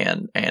Dance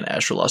and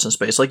Astra Lost in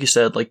Space. Like you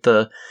said, like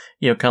the,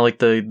 you know, kind of like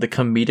the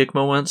comedic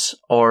moments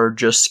are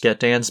just Sket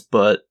Dance,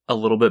 but a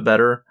little bit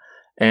better.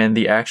 And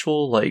the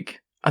actual, like,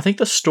 I think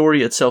the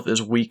story itself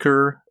is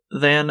weaker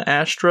than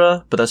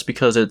Astra, but that's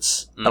because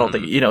it's, I don't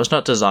think, you know, it's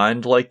not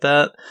designed like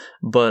that.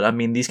 But I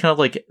mean, these kind of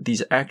like,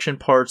 these action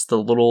parts, the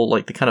little,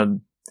 like, the kind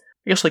of,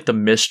 I guess, like, the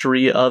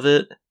mystery of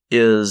it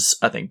is,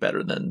 I think,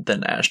 better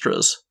than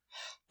Astra's.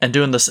 And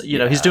doing this, you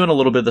know, he's doing a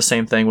little bit the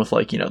same thing with,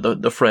 like, you know,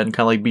 the friend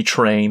kind of like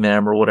betraying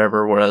them or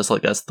whatever, whereas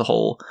like that's the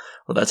whole,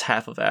 or that's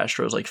half of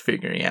Astra's, like,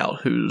 figuring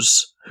out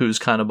who's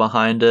kind of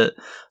behind it.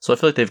 So I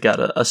feel like they've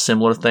got a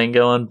similar thing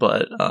going,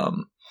 but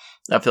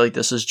I feel like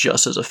this is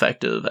just as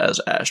effective as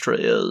Astra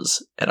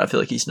is, and I feel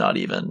like he's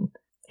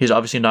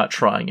obviously not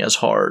trying as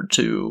hard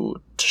to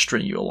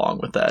string you along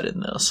with that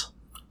in this.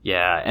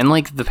 Yeah, and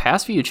like the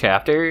past few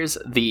chapters,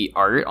 the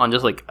art on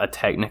just like a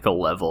technical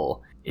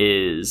level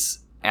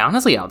is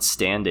honestly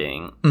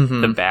outstanding.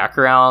 The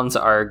backgrounds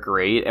are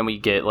great, and we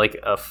get like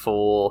a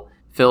full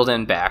filled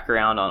in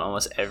background on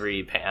almost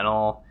every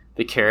panel.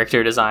 The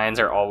character designs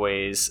are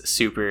always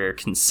super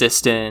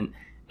consistent,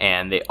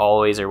 and they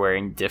always are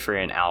wearing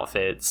different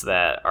outfits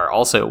that are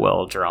also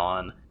well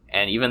drawn.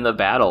 And even the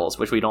battles,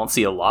 which we don't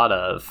see a lot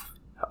of,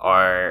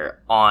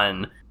 are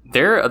on...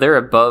 They're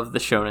above the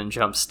Shonen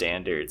Jump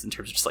standards in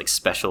terms of just like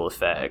special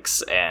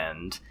effects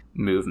and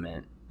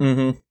movement.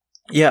 Mm-hmm.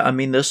 Yeah, I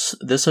mean this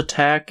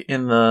attack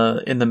in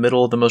the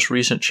middle of the most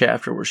recent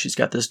chapter where she's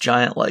got this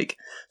giant like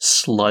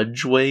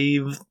sludge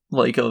wave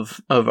like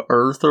of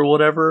earth or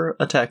whatever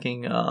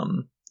attacking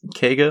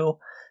Keigo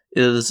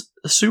is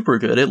super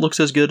good. It looks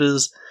as good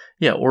as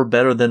or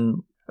better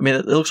than, I mean,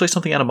 it looks like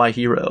something out of My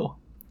Hero.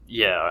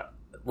 Yeah,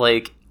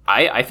 like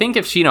I think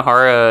if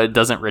Shinohara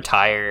doesn't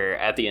retire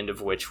at the end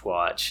of Witch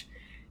Watch,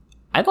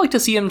 I'd like to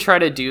see him try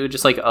to do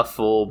just like a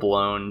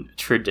full-blown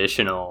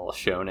traditional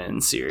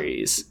shonen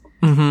series.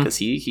 Because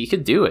he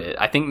could do it.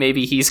 I think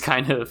maybe he's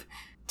kind of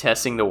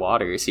testing the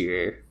waters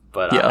here,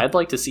 but I'd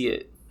like to see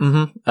it.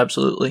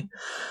 Absolutely.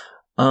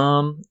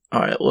 All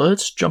right,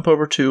 let's jump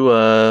over to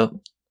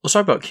let's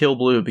talk about Kill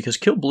Blue, because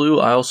Kill Blue,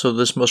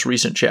 this most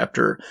recent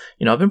chapter,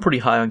 I've been pretty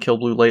high on Kill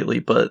Blue lately,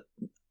 but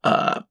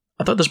I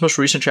thought this most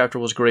recent chapter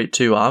was great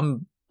too.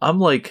 I'm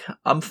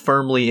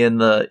firmly in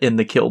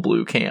the Kill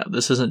Blue camp.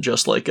 This isn't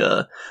just like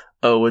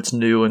it's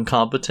new and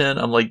competent.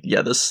 I'm like,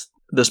 this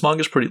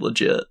manga's pretty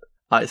legit,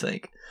 I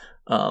think.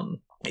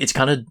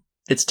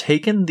 It's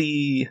taken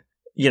the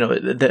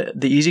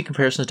easy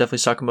comparison is definitely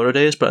Sakamoto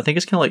Days, but I think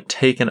it's kind of like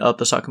taken up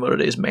the Sakamoto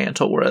Days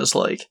mantle, whereas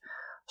like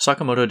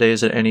Sakamoto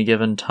Days at any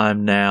given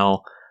time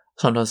now,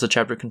 sometimes the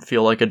chapter can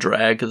feel like a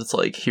drag because it's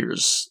like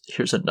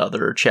here's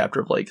another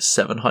chapter of like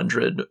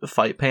 700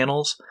 fight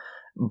panels,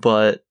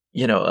 but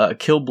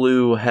Kill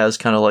Blue has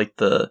kind of like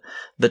the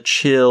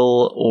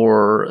chill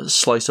or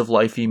slice of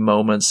lifey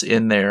moments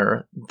in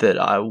there that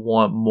I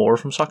want more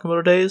from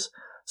Sakamoto Days.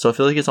 So I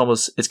feel like it's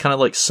kind of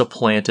like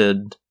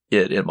supplanted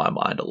it in my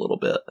mind a little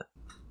bit.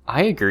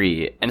 I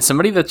agree. And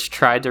somebody that's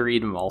tried to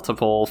read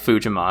multiple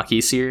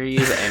Fujimaki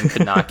series and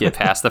could not get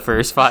past the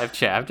first 5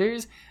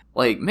 chapters,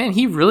 like, man,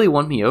 he really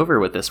won me over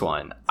with this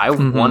one. I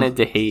wanted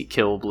to hate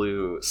Kill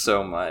Blue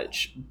so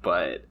much,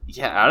 but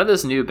out of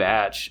this new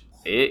batch,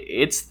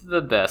 it's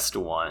the best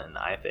one,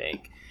 I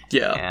think.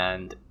 Yeah.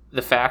 And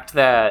the fact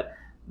that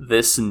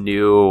this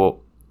new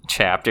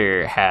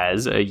chapter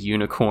has a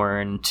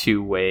unicorn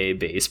 2-way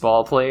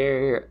baseball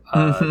player,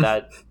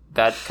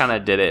 that kind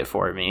of did it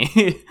for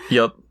me.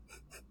 Yep.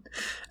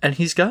 And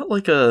he's got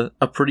like a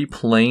pretty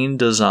plain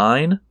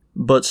design,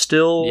 but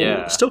still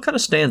kind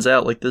of stands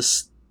out. Like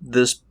this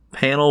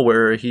panel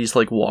where he's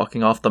like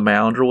walking off the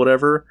mound or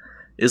whatever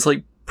is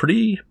like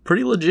pretty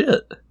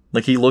legit.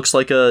 Like he looks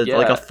like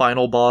a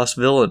final boss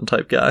villain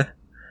type guy.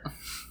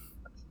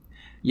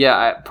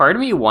 Yeah, part of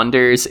me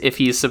wonders if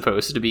he's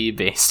supposed to be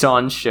based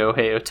on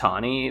Shohei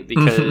Ohtani,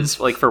 because,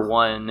 like, for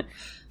one,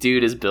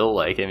 dude is built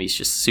like him. He's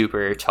just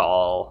super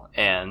tall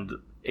and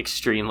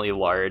extremely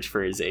large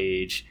for his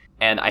age.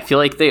 And I feel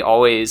like they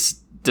always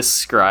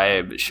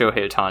describe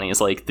Shohei Ohtani as,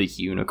 like, the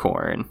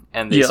unicorn,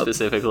 and they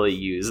specifically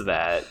use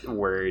that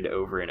word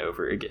over and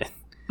over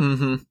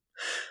again.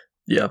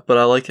 Yeah, but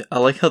I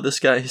like how this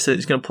guy, he said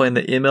he's going to play in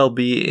the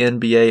MLB,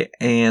 NBA,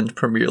 and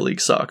Premier League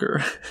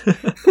Soccer.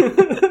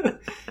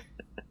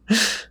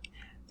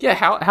 Yeah,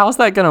 how's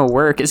that gonna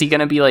work? Is he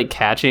gonna be like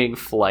catching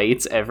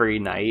flights every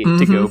night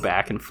to go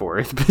back and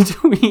forth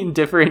between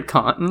different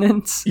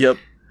continents? Yep.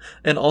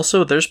 And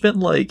also there's been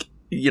like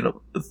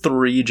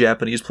 3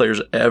 Japanese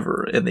players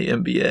ever in the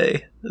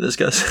NBA. This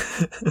guy's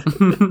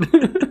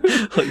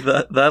like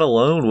that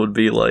alone would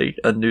be like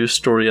a news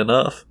story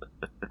enough.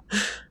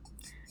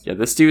 Yeah,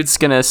 this dude's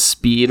gonna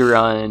speed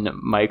run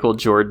Michael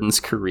Jordan's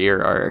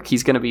career arc.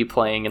 He's gonna be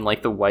playing in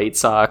like the White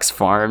Sox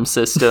farm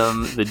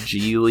system, the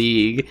G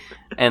League,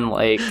 and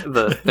like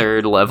the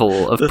 3rd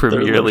level of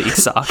Premier League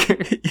soccer.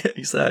 Yeah,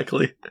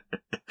 exactly.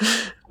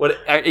 What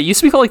it used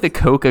to be called like the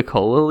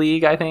Coca-Cola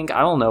League, I think. I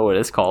don't know what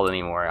it's called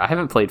anymore. I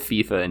haven't played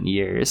FIFA in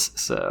years,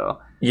 so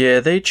yeah,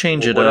 they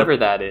change it whatever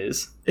up. That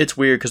is. It's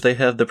weird because they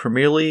have the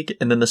Premier League,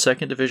 and then the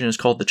 2nd division is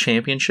called the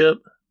Championship,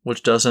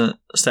 which doesn't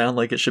sound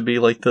like it should be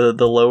like the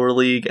lower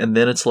league, and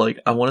then it's like,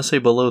 I want to say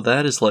below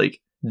that is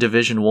like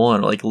Division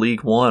 1 or like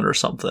League 1 or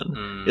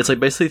something. It's like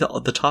basically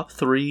the top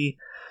 3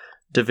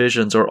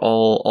 divisions are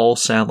all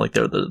sound like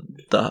they're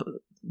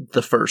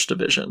the first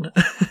division.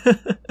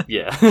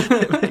 Yeah.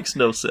 It makes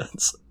no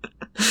sense.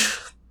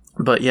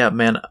 But yeah,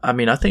 man, I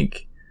mean, I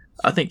think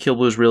Kill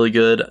Blue is really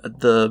good.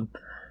 The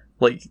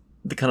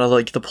kind of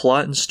like the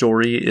plot and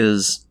story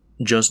is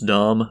just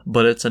dumb,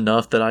 but it's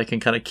enough that I can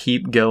kind of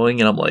keep going,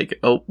 and I'm like,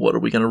 oh, what are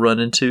we going to run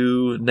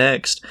into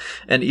next?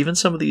 And even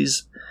some of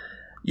these,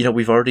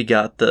 we've already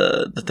got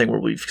the thing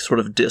where we've sort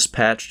of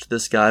dispatched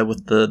this guy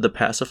with the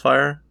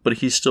pacifier, but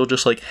he's still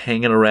just like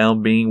hanging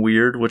around being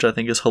weird, which I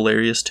think is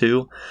hilarious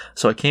too.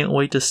 So I can't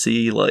wait to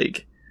see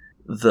like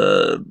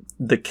the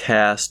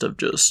cast of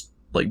just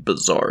like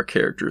bizarre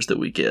characters that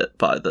we get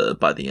by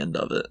the end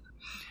of it.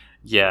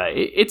 Yeah,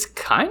 it's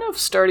kind of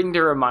starting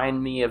to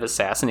remind me of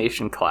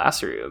Assassination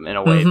Classroom in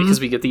a way, because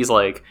we get these,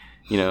 like,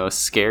 you know,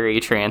 scary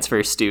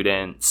transfer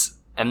students,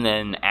 and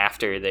then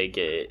after they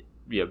get,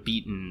 you know,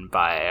 beaten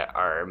by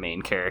our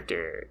main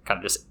character, kind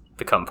of just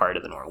become part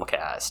of the normal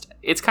cast.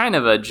 It's kind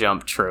of a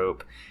Jump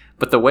trope,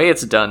 but the way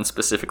it's done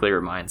specifically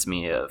reminds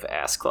me of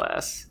Ass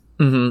Class.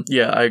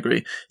 Yeah, I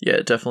agree. Yeah,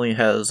 it definitely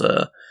has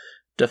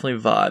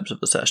definitely vibes of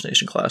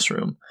Assassination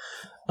Classroom.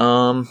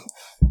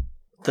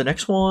 The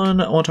next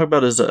one I want to talk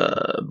about is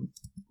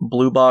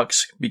Blue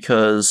Box,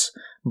 because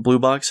Blue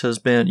Box has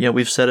been,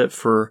 we've said it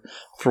for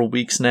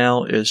weeks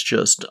now, is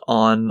just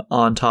on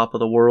top of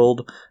the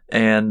world,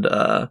 and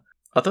I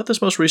thought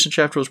this most recent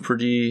chapter was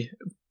pretty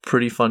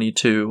funny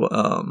too.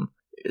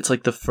 It's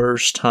like the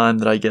first time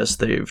that I guess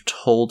they've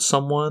told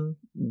someone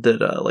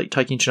that like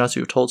Taiki and Chinatsu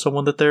have told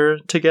someone that they're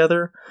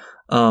together,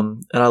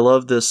 and I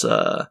love this.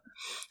 I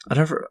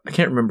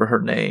can't remember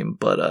her name,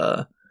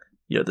 but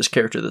this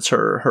character that's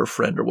her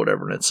friend or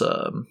whatever, and it's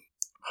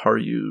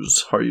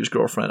Haru's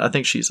girlfriend. I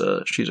think she's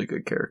a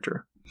good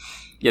character.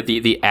 Yeah,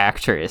 the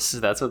actress.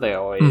 That's what they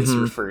always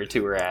refer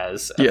to her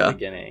as at the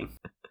beginning.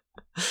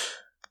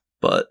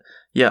 But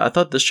yeah, I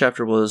thought this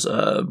chapter was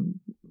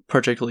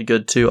particularly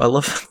good too. I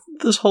love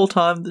this whole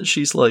time that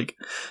she's like,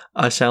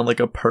 I sound like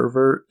a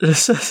pervert. It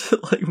says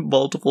it like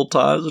multiple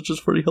times, which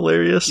is pretty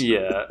hilarious.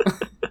 Yeah.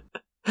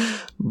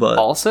 But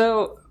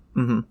also,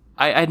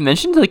 I'd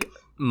mentioned like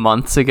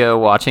months ago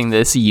watching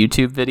this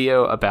YouTube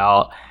video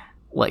about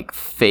like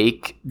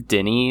fake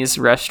Denny's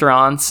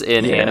restaurants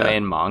in anime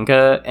and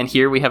manga, and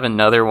here we have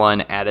another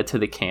one added to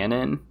the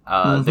canon.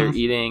 They're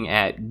eating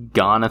at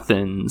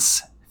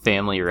Gonathan's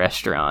family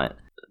restaurant.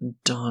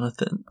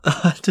 Donathan.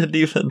 I didn't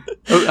even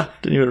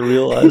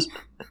realize.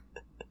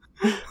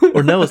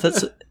 Or no,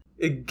 that's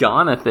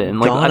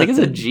Gonathan. Like, I think it's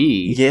a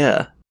G.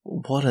 Yeah.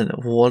 What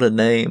a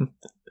name.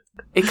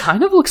 It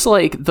kind of looks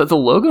like the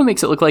logo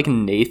makes it look like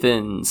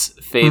Nathan's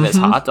famous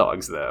hot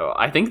dogs, though.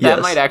 I think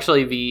that might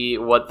actually be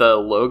what the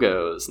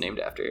logo is named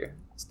after.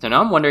 So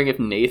now I'm wondering if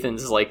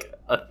Nathan's is like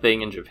a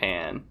thing in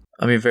Japan.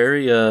 I mean,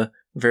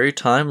 very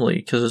timely,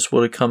 because this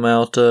would have come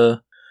out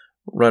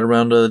right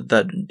around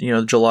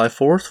that July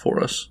 4th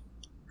for us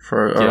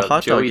for our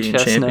hot dog eating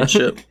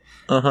championship.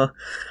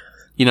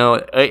 You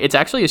know, it's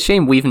actually a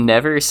shame we've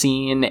never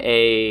seen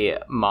a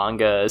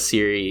manga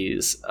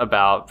series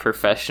about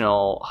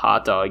professional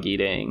hot dog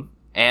eating.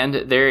 And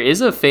there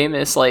is a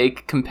famous,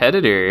 like,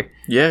 competitor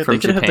from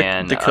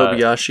Japan. Have the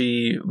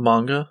Kobayashi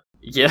manga.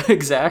 Yeah,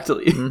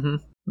 exactly.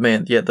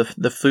 Man, yeah,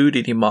 the food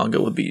eating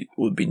manga would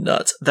be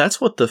nuts.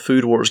 That's what the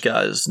Food Wars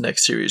guys'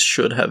 next series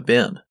should have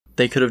been.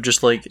 They could have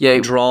just, like,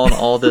 drawn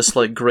all this,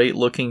 like,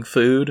 great-looking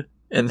food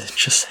and then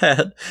just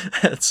had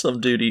some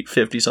dude eat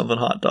 50-something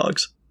hot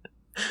dogs.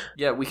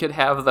 Yeah, we could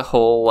have the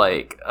whole,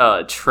 like,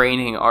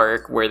 training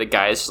arc where the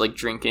guy's just, like,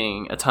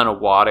 drinking a ton of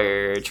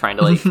water, trying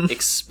to, like,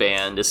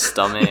 expand his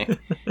stomach.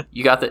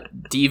 You got the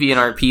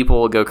DeviantArt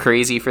people go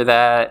crazy for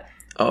that.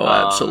 Oh,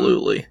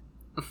 absolutely.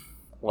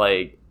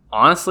 Like,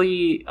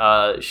 honestly,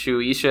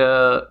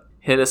 Shueisha,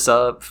 hit us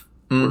up.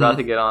 We're about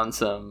to get on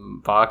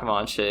some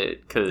Pokemon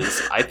shit,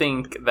 because I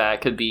think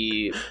that could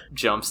be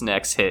Jump's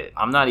next hit.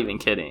 I'm not even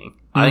kidding.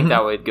 I think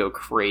that would go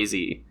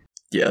crazy.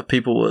 Yeah,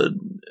 people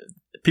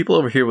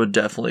over here would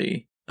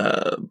definitely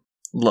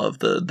love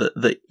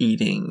the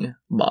eating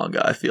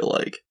manga, I feel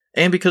like.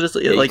 And because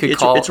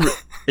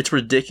it's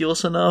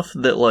ridiculous enough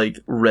that like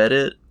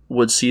Reddit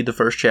would see the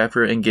first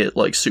chapter and get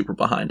like super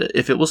behind it.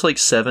 If it was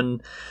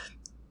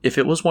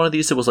one of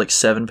these that was like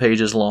 7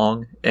 pages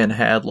long and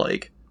had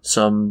like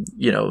some,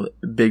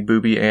 big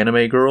booby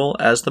anime girl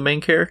as the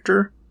main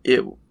character,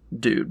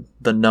 the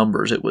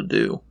numbers it would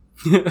do.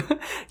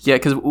 Yeah,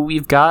 because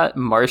we've got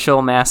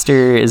Martial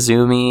Master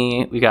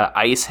Izumi, we got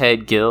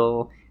Icehead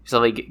Gil, so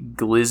like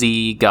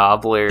Glizzy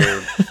Gobbler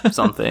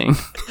something,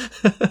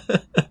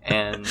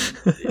 and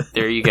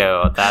there you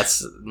go.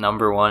 That's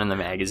number 1 in the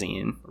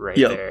magazine right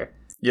there.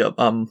 Yep,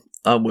 I'm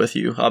with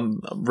you. I'm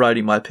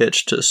writing my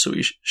pitch to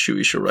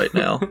Shueisha right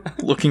now,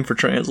 looking for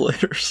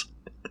translators.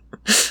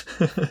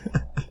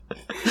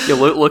 Yeah,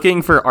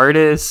 looking for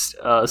artists,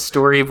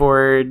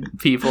 storyboard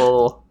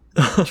people.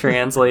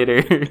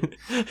 Translator.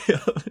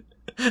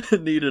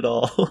 Need it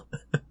all.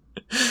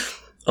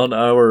 On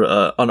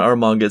our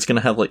manga, it's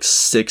gonna have like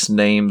 6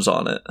 names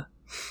on it.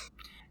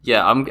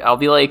 Yeah, I'll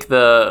be like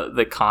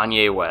the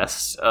Kanye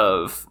West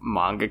of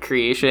manga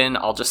creation.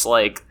 I'll just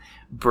like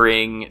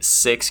bring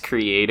 6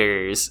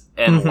 creators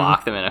and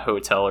lock them in a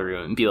hotel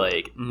room and be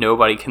like,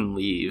 nobody can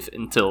leave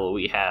until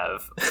we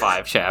have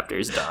 5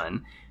 chapters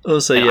done.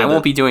 I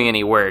won't be doing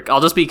any work. I'll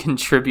just be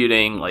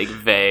contributing like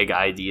vague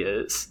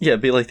ideas. Yeah,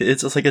 be like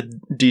it's just like a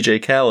DJ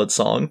Khaled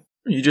song.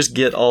 You just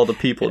get all the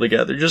people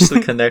together, just the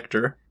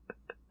connector.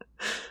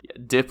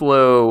 Yeah,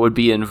 Diplo would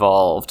be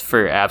involved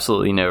for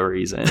absolutely no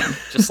reason,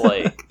 just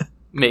like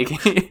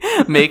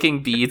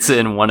making beats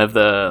in one of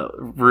the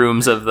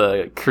rooms of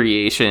the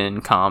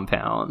creation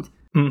compound.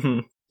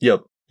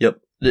 Yep.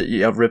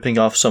 yeah, ripping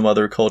off some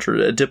other culture.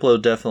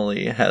 Diplo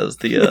definitely has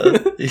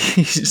the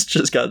he's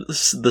just got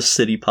the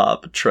city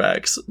pop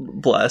tracks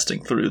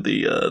blasting through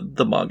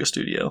the manga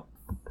studio.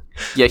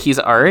 Yeah, he's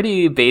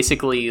already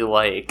basically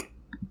like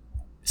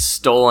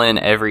stolen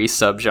every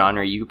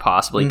subgenre you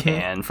possibly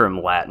can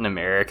from Latin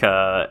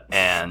America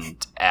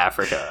and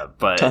Africa,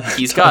 but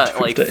he's got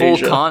like full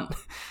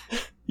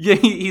yeah,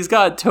 he's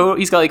got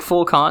like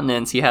full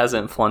continents he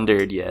hasn't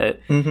plundered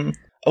yet.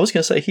 I was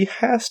gonna say he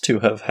has to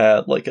have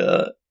had like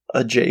a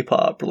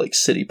J-pop or like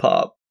city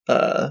pop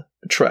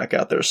track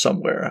out there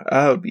somewhere.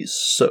 I would be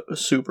so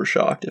super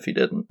shocked if he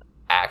didn't.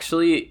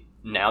 Actually,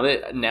 now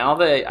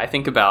that I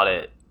think about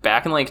it,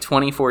 back in like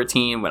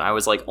 2014 when I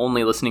was like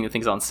only listening to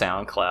things on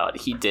SoundCloud,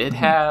 he did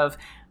have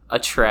a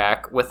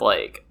track with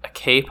like a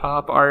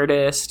K-pop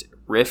artist,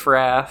 Riff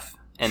Raff,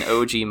 and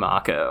OG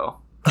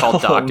Mako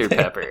called Dr.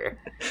 Pepper.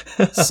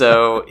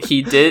 So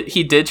he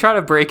did try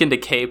to break into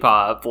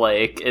K-pop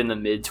like in the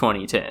mid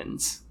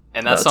 2010s,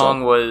 and that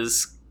song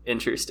was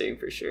interesting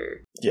for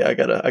sure. Yeah, I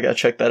gotta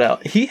check that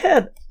out. He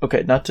had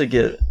not to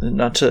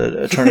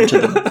turn into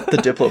the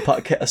Diplo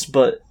podcast,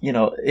 but you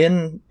know,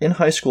 in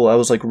high school I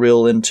was like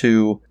real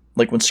into,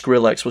 like when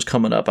Skrillex was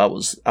coming up, I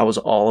was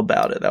all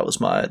about it. That was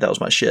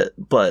my shit.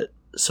 But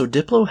so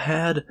Diplo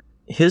had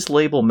his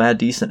label Mad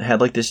Decent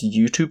had like this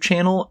YouTube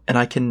channel, and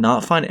I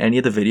cannot find any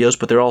of the videos,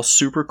 but they're all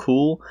super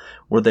cool,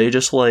 where they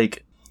just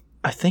like,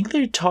 I think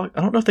they talk,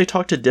 I don't know if they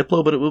talk to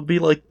Diplo, but it would be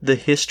like the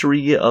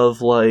history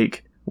of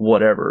like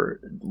whatever,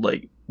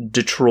 like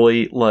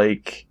Detroit,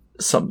 like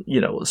some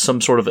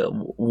sort of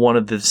one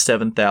of the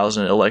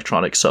 7,000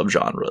 electronic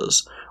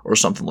subgenres or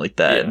something like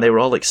that. Yeah. And they were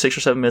all like 6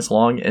 or 7 minutes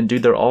long, and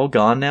dude, they're all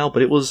gone now,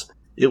 but it was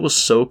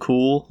so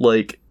cool.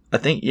 Like, I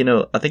think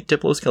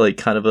Diplo's like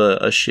kind of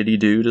a shitty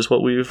dude is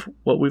what we've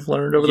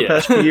learned over the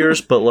past few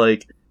years, but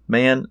like,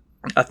 man,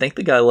 I think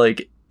the guy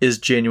like is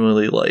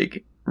genuinely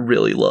like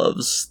really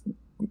loves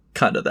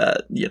kind of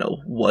that, you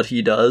know, what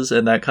he does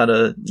and that kind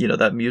of, you know,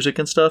 that music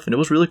and stuff, and it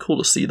was really cool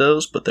to see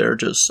those, but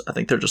I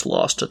think they're just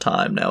lost to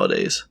time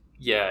nowadays.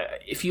 Yeah,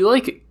 if you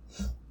like,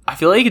 I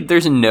feel like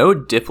there's no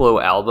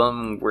Diplo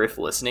album worth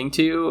listening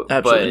to.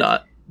 Absolutely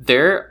not.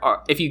 There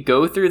are, if you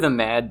go through the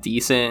Mad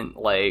Decent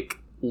like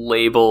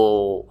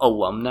label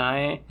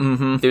alumni,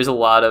 there's a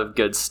lot of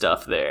good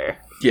stuff there.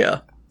 Yeah.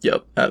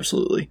 Yep,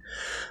 absolutely.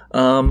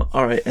 All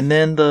right, and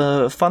then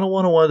the final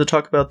one I wanted to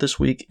talk about this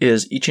week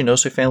is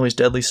Ichinose Family's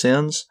Deadly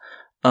Sins.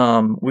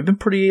 We've been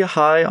pretty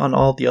high on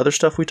all the other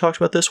stuff we talked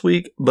about this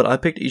week, but I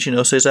picked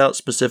Ichinose's out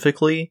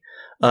specifically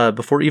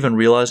before even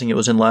realizing it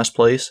was in last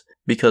place,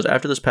 because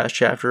after this past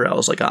chapter, I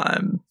was like,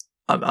 I'm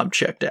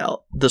checked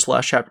out. This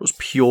last chapter was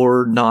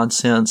pure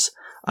nonsense.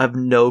 I have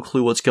no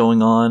clue what's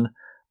going on.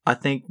 I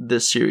think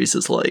this series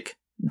is like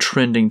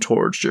trending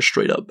towards just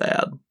straight up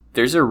bad.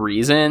 There's a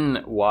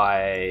reason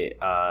why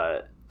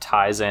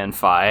Taizan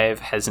 5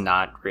 has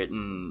not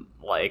written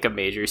like a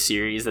major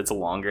series that's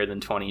longer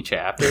than 20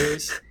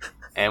 chapters.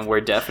 And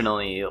we're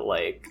definitely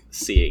like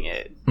seeing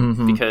it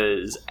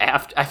because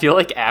I feel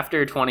like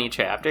after 20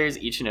 chapters,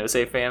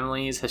 Ichinose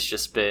Families has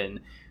just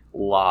been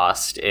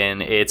lost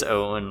in its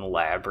own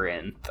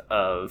labyrinth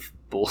of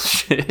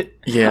bullshit.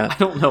 Yeah. I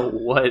don't know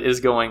what is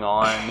going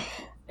on.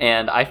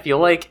 And I feel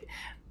like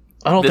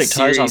I don't think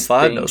Taizan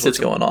 5 knows what's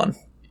going on.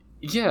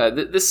 Yeah,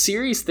 the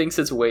series thinks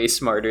it's way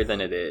smarter than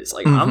it is.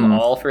 Like, I'm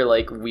all for,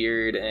 like,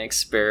 weird and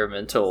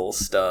experimental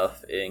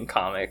stuff in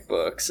comic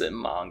books and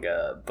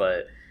manga,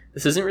 but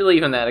this isn't really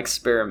even that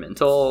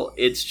experimental.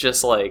 It's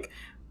just, like,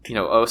 you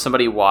know,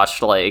 somebody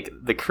watched, like,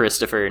 the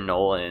Christopher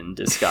Nolan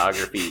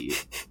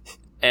discography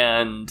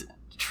and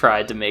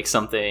tried to make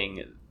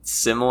something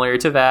similar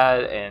to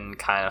that and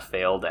kind of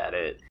failed at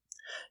it.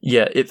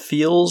 Yeah, it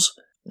feels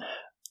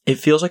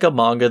like a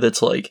manga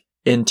that's, like,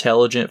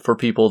 intelligent for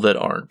people that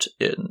aren't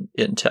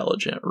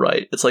intelligent,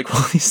 right? It's like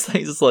one of these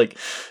things. It's like,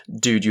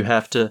 dude, you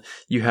have to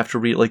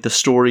read like the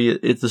story.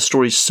 The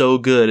story's so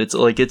good. It's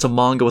like it's a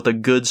manga with a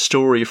good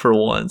story for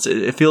once.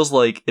 It feels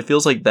like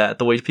that.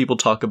 The way people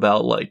talk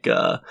about like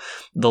The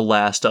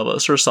Last of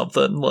Us or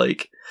something,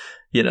 like,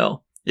 you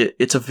know,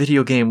 it's a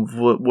video game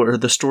where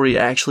the story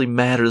actually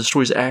matters. The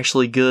story's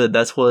actually good.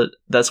 That's what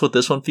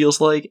this one feels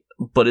like.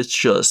 But it's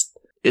just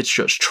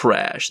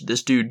trash.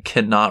 This dude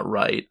cannot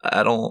write.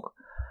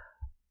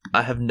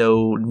 I have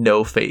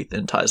no faith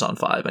in Taizan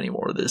 5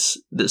 anymore. This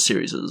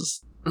series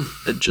is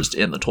just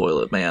in the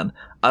toilet, man.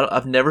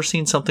 I've never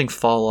seen something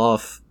fall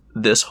off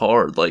this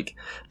hard. Like,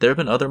 there have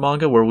been other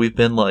manga where we've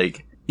been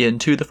like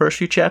into the first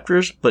few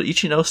chapters, but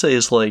Ichinose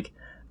is like,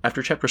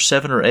 after chapter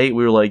 7 or 8,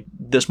 we were like,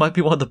 this might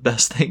be one of the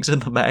best things in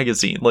the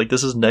magazine. Like,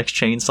 this is Next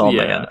Chainsaw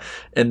Man.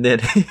 And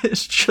then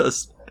it's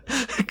just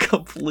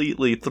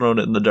completely thrown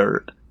it in the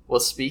dirt. Well,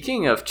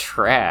 speaking of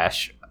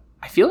trash,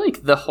 I feel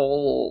like the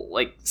whole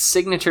like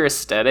signature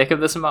aesthetic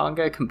of this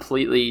manga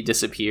completely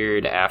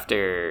disappeared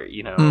after,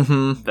 you know,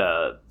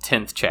 the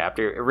 10th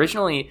chapter.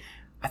 Originally,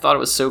 I thought it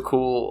was so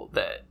cool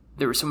that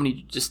there were so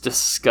many just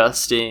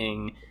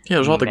disgusting,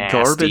 there's all the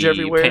garbage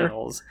everywhere.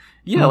 Panels.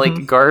 Yeah,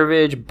 like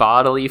garbage,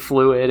 bodily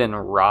fluid, and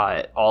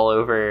rot all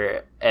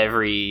over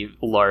every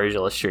large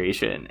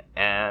illustration.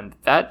 And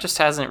that just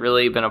hasn't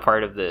really been a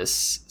part of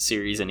this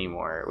series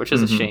anymore, which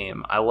is a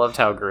shame. I loved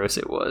how gross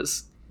it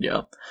was.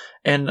 Yeah.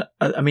 And,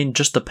 I mean,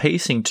 just the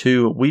pacing,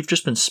 too. We've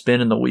just been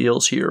spinning the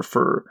wheels here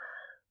for,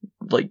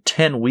 like,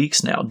 10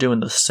 weeks now, doing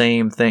the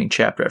same thing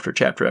chapter after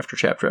chapter after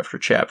chapter after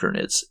chapter, and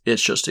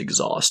it's just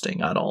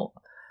exhausting. I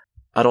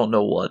don't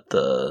know what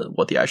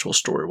the actual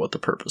story, what the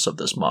purpose of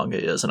this manga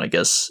is, and I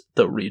guess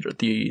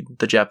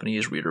the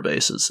Japanese reader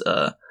base is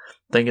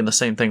thinking the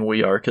same thing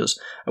we are, because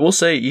I will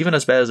say, even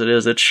as bad as it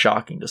is, it's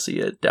shocking to see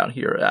it down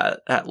here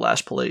at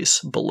last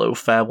place, below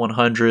Fab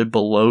 100,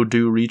 below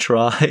Do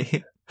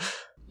Retry.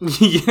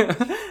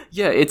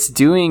 Yeah, it's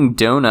doing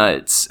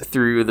donuts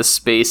through the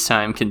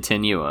space-time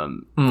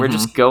continuum. We're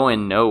just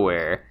going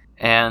nowhere,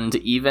 and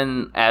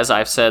even as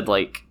I've said,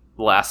 like,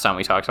 last time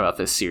we talked about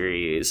this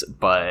series,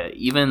 but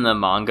even the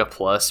Manga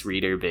Plus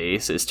reader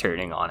base is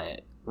turning on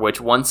it, which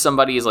once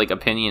somebody's like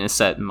opinion is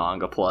set in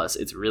Manga Plus,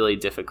 it's really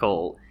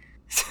difficult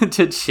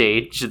to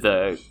change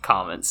the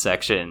comment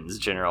section's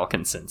general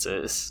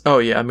consensus. Oh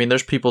yeah, I mean,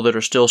 there's people that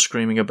are still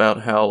screaming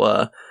about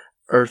how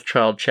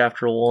Earthchild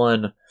Chapter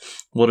 1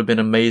 would have been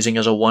amazing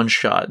as a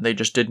one-shot, and they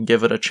just didn't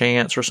give it a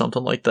chance or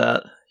something like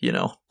that, you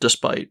know,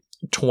 despite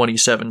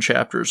 27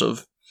 chapters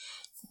of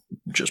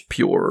just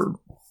pure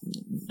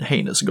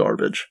heinous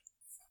garbage.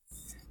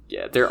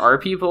 Yeah, there are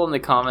people in the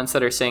comments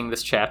that are saying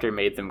this chapter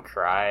made them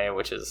cry,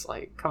 which is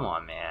like, come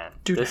on, man.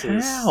 Dude, this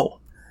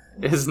how?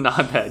 is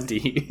not that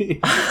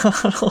deep.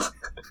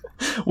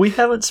 We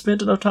haven't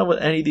spent enough time with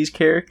any of these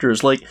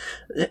characters. Like,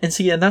 and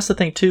see, and that's the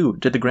thing too.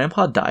 Did the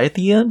grandpa die at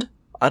the end?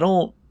 I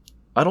don't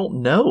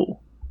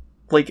know.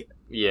 Like,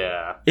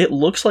 yeah, it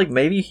looks like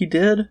maybe he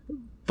did,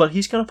 but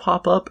he's gonna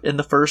pop up in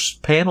the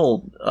first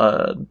panel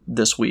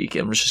this week,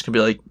 and it's just gonna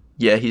be like,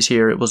 yeah, he's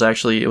here. It was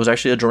actually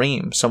a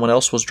dream. Someone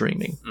else was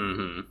dreaming.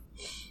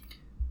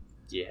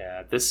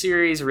 Yeah, this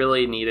series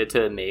really needed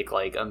to make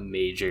like a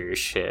major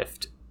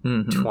shift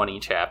 20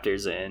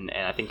 chapters in,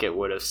 and I think it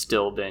would have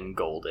still been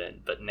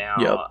golden. But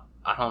now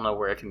I don't know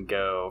where it can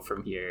go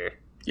from here.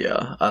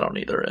 Yeah, I don't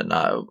either, and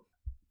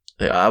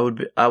I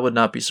would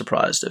not be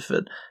surprised if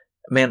it.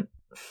 Man,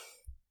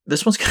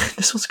 this one's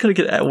gonna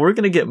get. We're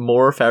gonna get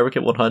more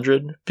Fabricant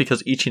 100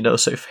 because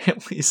Ichinose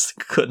families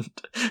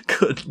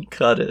couldn't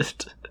cut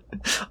it.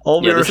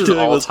 All this is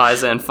all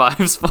Taizan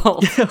 5's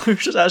fault. Yeah, we were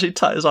just actually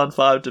Taizan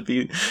 5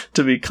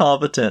 to be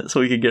competent, so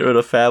we could get rid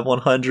of Fab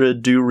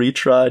 100, Do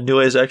Retry,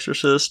 Nue's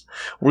Exorcist.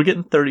 We're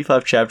getting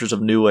 35 chapters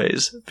of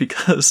Nue's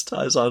because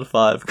Taizan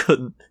 5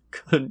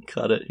 couldn't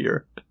cut it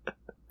here.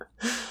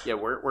 Yeah,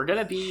 we're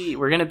gonna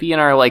be in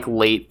our like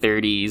late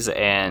 30s,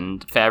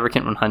 and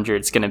Fabricant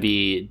 100 is gonna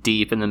be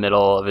deep in the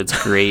middle of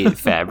its great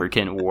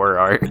Fabricant War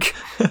arc.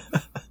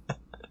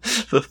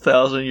 The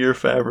 1,000-year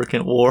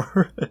Fabricant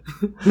War.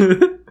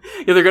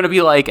 Yeah, they're gonna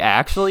be like,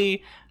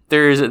 actually,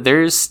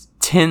 there's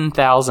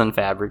 10,000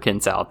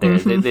 Fabricants out there.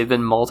 They've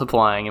been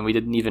multiplying, and we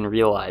didn't even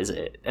realize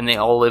it. And they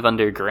all live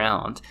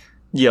underground.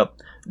 Yep.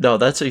 No,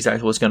 that's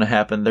exactly what's gonna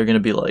happen. They're gonna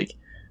be like,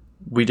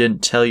 we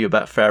didn't tell you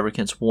about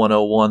Fabricants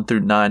 101 through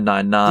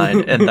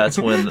 999, and that's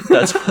when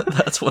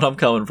I'm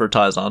coming for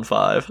Taizan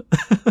 5.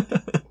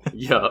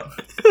 Yup.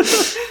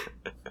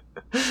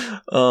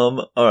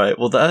 All right.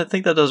 Well, I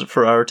think that does it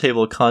for our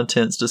table of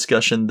contents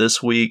discussion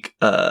this week.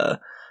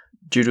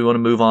 Do you want to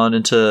move on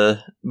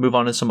into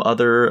some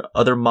other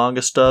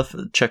manga stuff?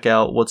 Check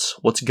out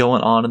what's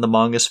going on in the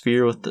manga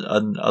sphere with the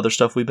other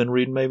stuff we've been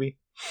reading, maybe.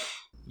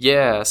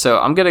 Yeah. So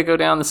I'm gonna go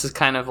down. This is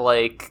kind of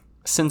like,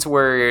 since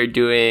we're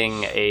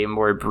doing a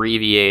more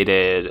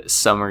abbreviated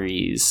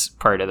summaries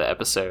part of the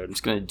episode, I'm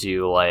just gonna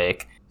do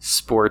like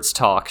sports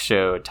talk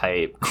show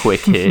type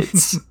quick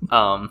hits.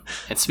 And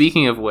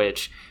speaking of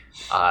which,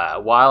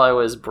 while I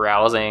was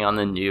browsing on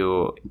the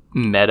new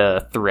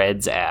Meta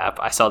Threads app,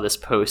 I saw this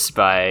post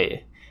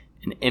by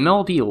an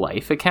MLB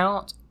Life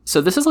account. So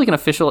this is like an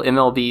official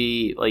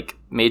MLB, like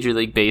Major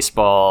League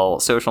Baseball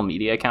social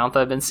media account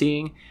that I've been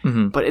seeing.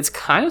 But it's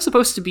kind of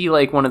supposed to be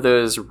like one of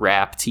those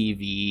rap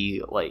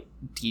TV, like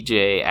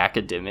DJ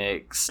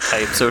Academics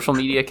type social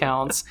media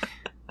accounts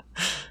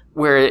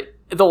where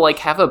they'll like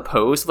have a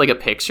post, like a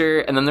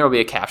picture, and then there'll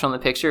be a caption on the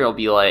picture. It'll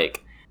be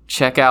like,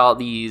 check out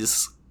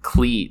these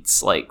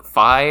cleats, like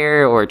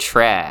fire or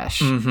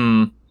trash.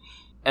 And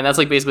that's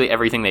like basically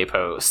everything they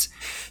post.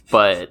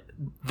 But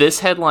this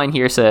headline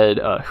here said,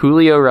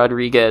 Julio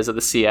Rodriguez of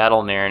the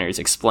Seattle Mariners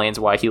explains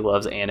why he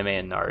loves anime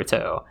and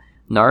Naruto.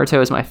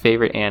 Naruto is my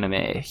favorite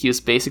anime. He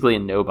was basically a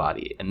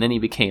nobody, and then he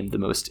became the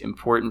most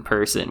important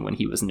person when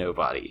he was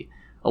nobody.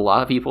 A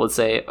lot of people would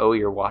say, oh,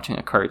 you're watching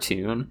a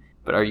cartoon,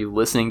 but are you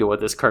listening to what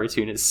this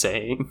cartoon is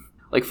saying?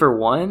 Like, for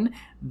one,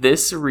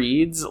 this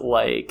reads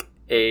like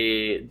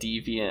a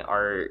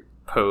DeviantArt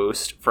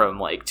post from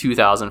like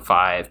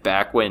 2005,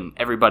 back when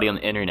everybody on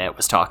the internet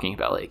was talking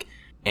about like,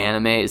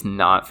 anime is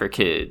not for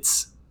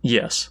kids.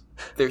 Yes.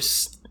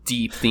 There's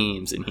deep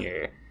themes in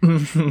here.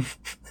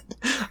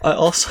 I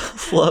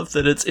also love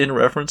that it's in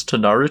reference to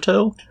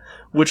Naruto,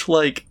 which,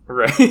 like,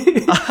 Right.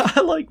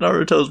 I like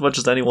Naruto as much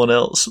as anyone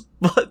else,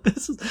 but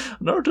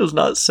Naruto's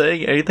not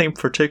saying anything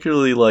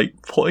particularly,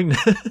 like,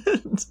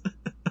 poignant.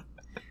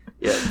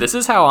 Yeah, this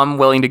is how I'm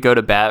willing to go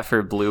to bat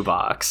for Blue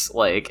Box.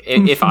 Like,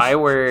 if I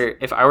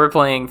were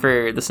playing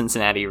for the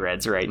Cincinnati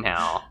Reds right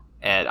now,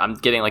 and I'm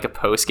getting like a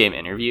post game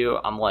interview,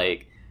 I'm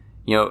like,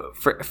 you know,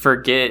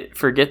 forget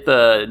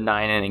the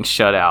 9-inning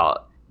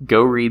shutout.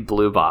 Go read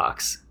Blue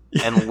Box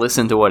and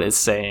listen to what it's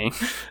saying.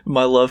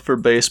 My love for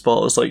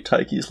baseball is like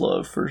Taiki's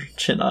love for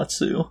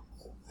Chinatsu.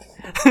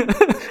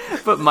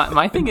 But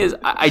my thing is,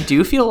 I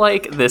do feel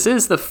like this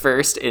is the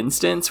first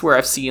instance where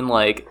I've seen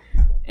like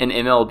an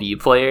MLB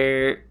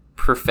player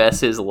profess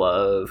his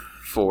love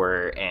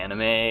for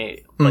anime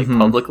like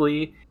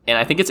publicly, and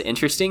I think it's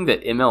interesting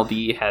that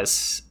MLB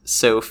has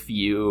so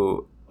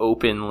few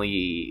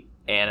openly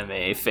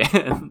anime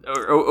fan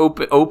or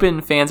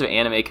open fans of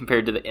anime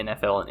compared to the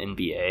NFL and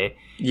NBA.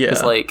 Yeah,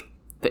 because like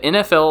the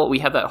NFL, we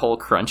had that whole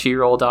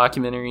Crunchyroll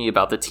documentary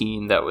about the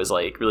team that was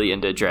like really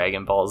into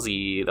Dragon Ball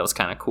Z. That was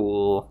kind of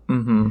cool.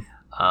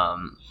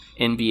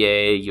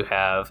 NBA, you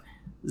have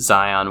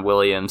Zion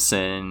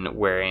Williamson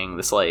wearing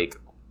this like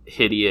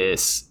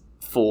hideous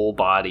full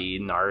body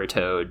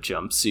Naruto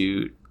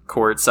jumpsuit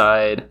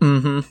courtside.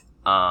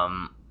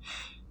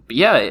 But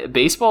yeah,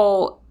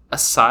 baseball,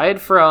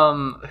 aside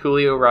from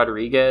Julio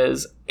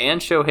Rodriguez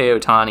and Shohei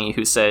Ohtani,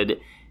 who said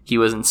he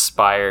was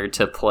inspired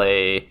to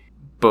play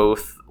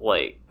both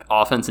like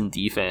offense and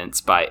defense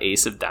by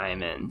Ace of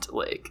Diamond,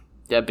 like,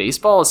 yeah,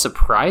 baseball is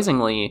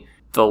surprisingly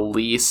the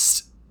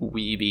least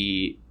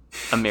weeby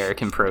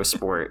American pro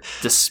sport,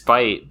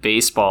 despite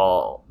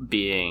baseball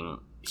being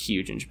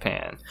huge in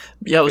Japan.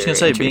 Yeah, I was going to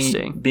say,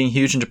 being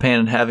huge in Japan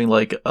and having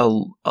like a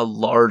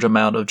large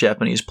amount of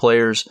Japanese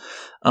players.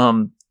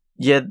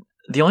 Yeah,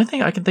 the only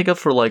thing I can think of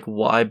for like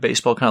why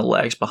baseball kind of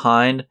lags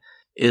behind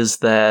is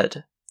that,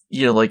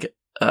 you know, like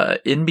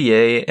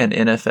NBA and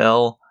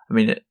NFL, I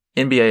mean,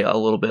 NBA a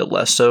little bit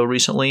less so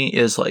recently,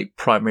 is like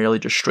primarily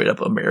just straight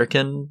up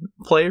American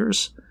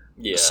players.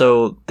 Yeah.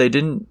 So they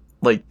didn't,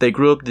 like, they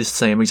grew up the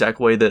same exact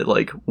way that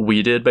like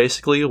we did,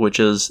 basically, which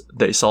is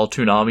they saw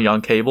Toonami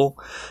on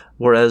cable.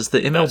 Whereas the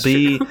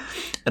MLB,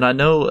 and I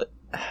know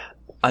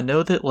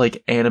that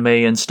like anime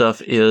and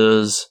stuff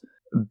is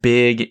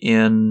big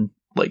in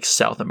like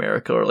South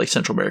America or like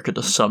Central America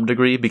to some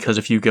degree, because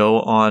if you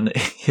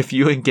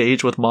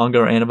engage with manga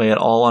or anime at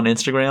all on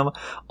Instagram,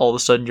 all of a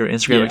sudden your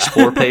Instagram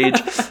Explore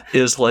page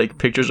is like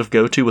pictures of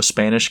Goku with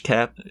Spanish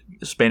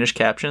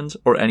captions.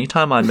 Or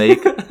anytime I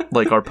make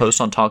like our posts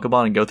on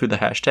Tankobon and go through the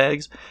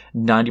hashtags,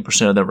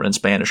 90% of them are in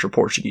Spanish or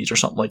Portuguese or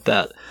something like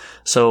that.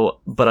 So,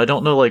 but I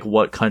don't know like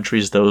what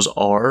countries those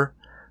are.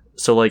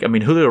 So, like, I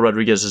mean, Julio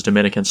Rodriguez is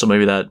Dominican, so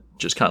maybe that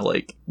just kind of,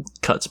 like,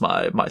 cuts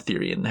my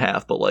theory in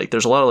half. But, like,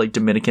 there's a lot of, like,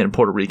 Dominican and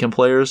Puerto Rican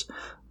players.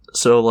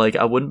 So, like,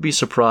 I wouldn't be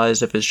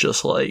surprised if it's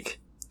just, like,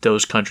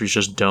 those countries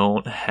just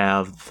don't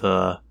have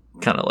the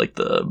kind of, like,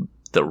 the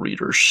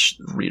reader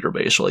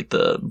base, or, like,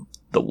 the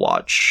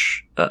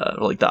watch, or,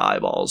 like, the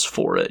eyeballs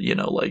for it, you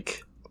know,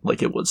 like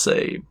it would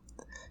say.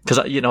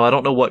 Because, you know, I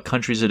don't know what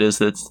countries it is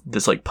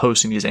that's, like,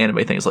 posting these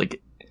anime things,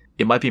 like,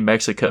 it might be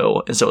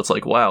Mexico, and so it's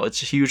like, wow, it's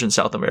huge in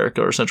South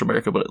America or Central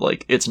America, but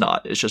like it's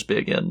not. It's just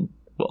big in,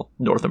 well,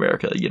 North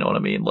America, you know what I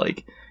mean?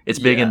 Like, it's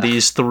big in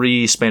these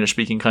 3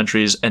 Spanish-speaking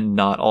countries and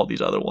not all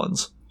these other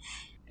ones.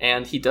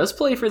 And he does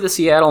play for the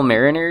Seattle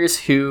Mariners,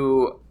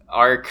 who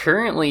are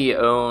currently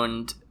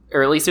owned,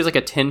 or at least there's like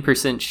a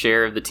 10%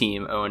 share of the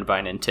team owned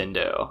by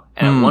Nintendo.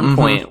 And at one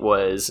point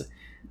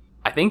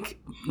I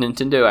think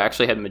Nintendo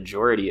actually had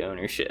majority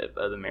ownership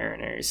of the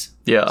Mariners.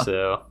 Yeah.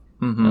 So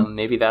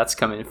maybe that's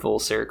coming full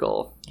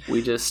circle.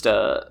 We just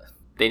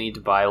they need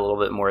to buy a little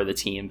bit more of the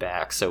team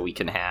back so we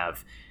can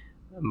have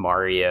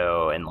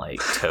Mario and like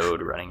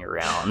Toad running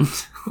around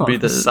on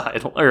the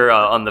side or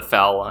on the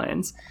foul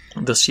lines.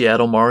 The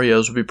Seattle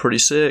Marios would be pretty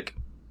sick.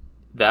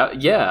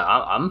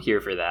 I'm here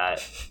for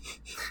that.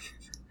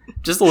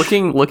 Just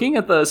looking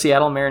at the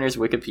Seattle Mariners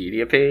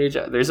Wikipedia page,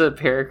 there's a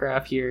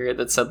paragraph here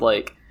that said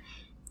like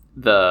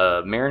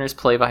the Mariners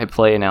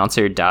play-by-play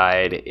announcer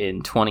died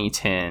in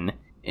 2010.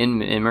 In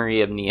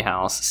memory of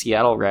Niehaus,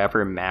 Seattle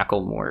rapper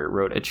Macklemore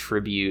wrote a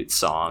tribute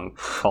song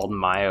called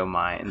My Oh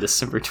My in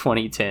December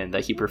 2010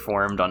 that he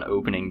performed on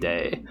opening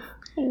day.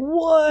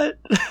 What?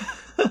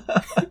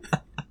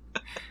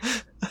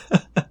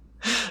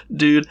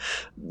 Dude,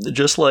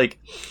 just like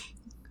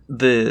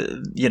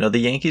the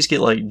Yankees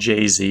get like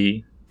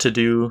Jay-Z to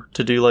do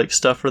like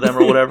stuff for them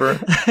or whatever.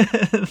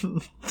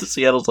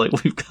 Seattle's like,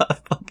 we've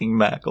got fucking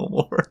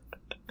Macklemore.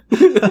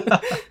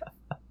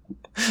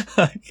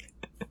 Like,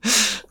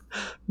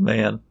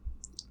 man,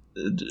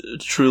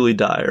 truly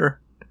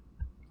dire.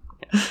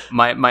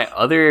 My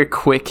other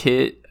quick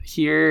hit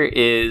here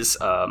is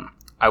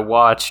I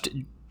watched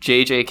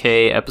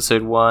JJK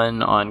episode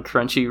 1 on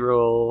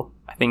Crunchyroll.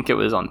 I think it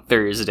was on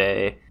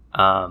Thursday.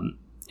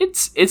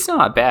 It's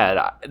not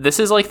bad. This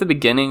is like the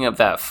beginning of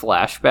that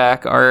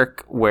flashback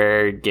arc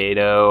where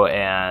Gato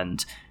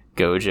and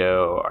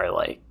Gojo are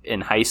like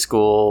in high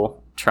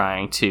school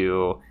trying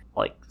to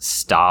like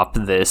stop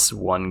this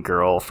one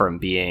girl from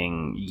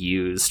being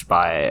used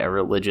by a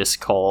religious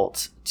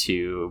cult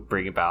to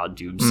bring about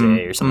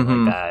doomsday or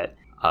something like that.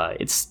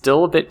 It's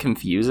still a bit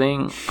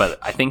confusing, but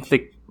I think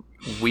the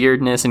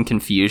weirdness and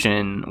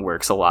confusion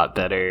works a lot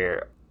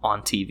better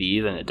on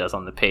TV than it does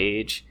on the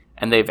page.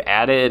 And they've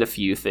added a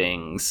few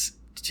things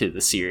to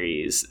the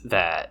series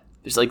that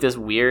there's like this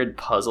weird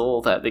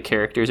puzzle that the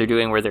characters are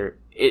doing where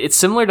it's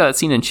similar to that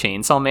scene in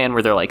Chainsaw Man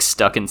where they're like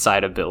stuck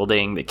inside a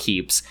building that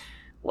keeps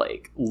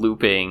like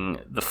looping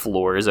the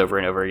floors over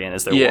and over again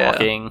as they're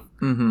walking.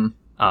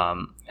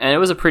 And it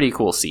was a pretty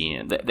cool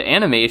scene. The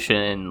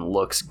animation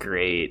looks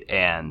great,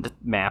 and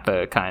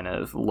Mappa kind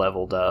of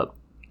leveled up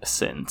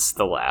since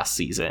the last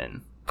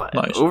season. But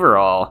nice.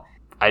 Overall,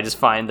 I just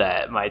find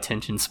that my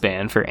attention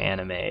span for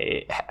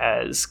anime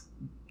has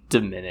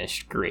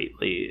diminished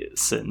greatly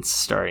since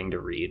starting to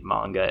read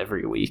manga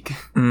every week.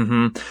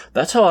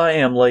 That's how I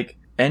am. Like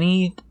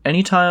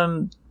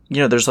anytime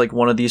there's like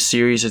one of these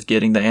series is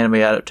getting the anime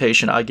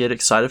adaptation, I get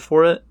excited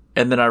for it.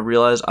 And then I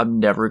realize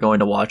I'm never going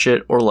to watch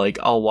it, or like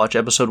I'll watch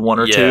episode 1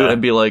 or 2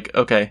 and be like,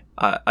 okay,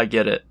 I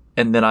get it.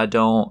 And then I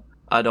don't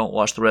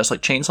watch the rest.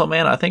 Like Chainsaw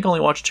Man, I think I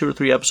only watched 2 or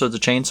 3 episodes of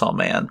Chainsaw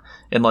Man,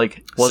 and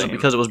like wasn't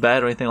because it was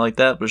bad or anything like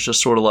that, but it's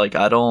just sort of like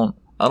I don't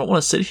want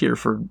to sit here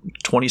for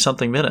 20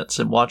 something minutes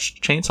and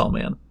watch Chainsaw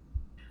Man.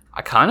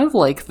 I kind of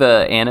like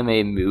the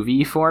anime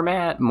movie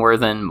format more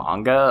than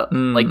manga.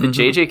 Like the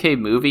JJK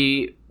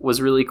movie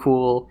was really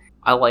cool.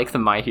 I like the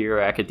My Hero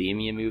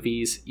Academia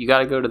movies. You got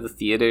to go to the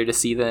theater to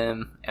see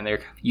them, and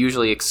they're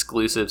usually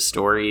exclusive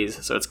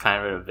stories, so it's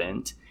kind of an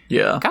event.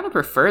 Yeah. I kind of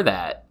prefer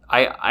that.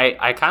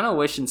 I kind of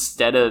wish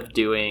instead of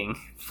doing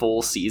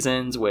full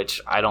seasons,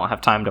 which I don't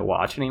have time to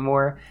watch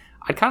anymore,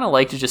 I'd kind of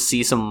like to just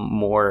see some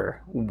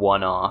more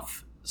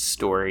one-off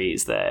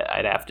stories that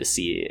I'd have to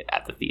see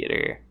at the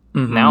theater.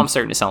 Now I'm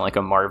starting to sound like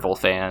a Marvel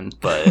fan,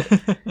 but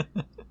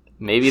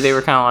maybe they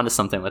were kind of onto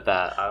something with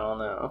that. I don't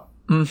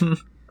know.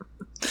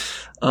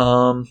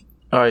 All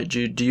right,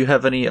 Jude, do you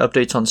have any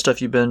updates on stuff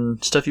you've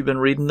been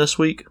reading this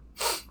week?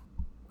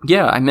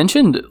 Yeah, I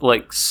mentioned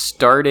like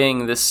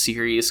starting this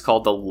series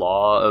called The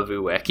Law of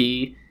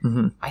Ueki.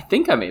 I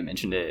think I may have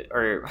mentioned it,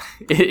 or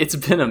it's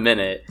been a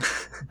minute,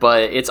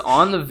 but it's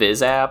on the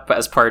Viz app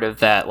as part of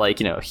that like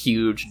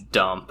huge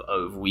dump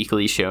of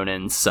Weekly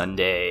Shonen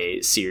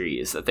Sunday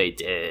series that they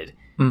did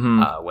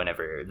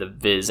whenever the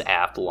Viz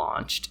app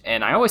launched.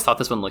 And I always thought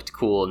this one looked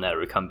cool and that it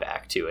would come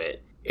back to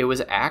it. It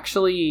was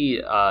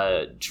actually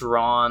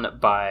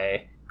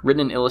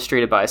written and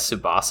illustrated by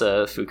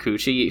Tsubasa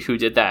Fukuchi, who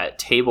did that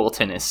table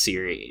tennis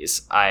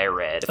series I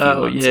read a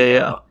few months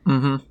ago.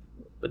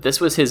 But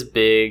this was his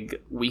big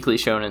Weekly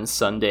Shonen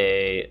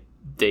Sunday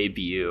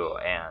debut,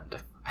 and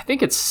I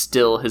think it's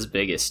still his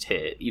biggest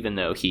hit, even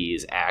though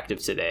he's active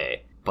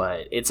today.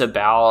 But it's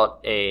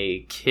about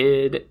a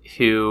kid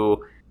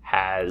who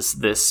has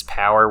this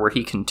power where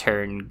he can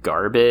turn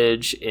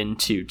garbage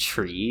into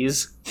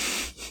trees,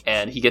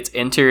 and he gets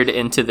entered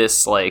into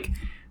this like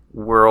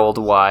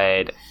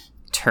worldwide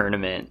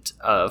tournament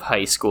of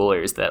high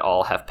schoolers that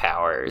all have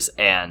powers,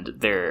 and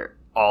they're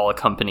all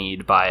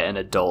accompanied by an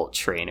adult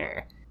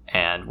trainer,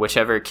 and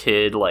whichever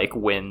kid like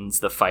wins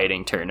the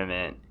fighting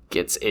tournament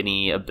gets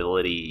any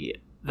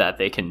ability that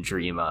they can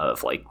dream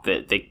of, like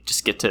that they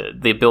just get to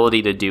the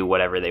ability to do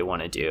whatever they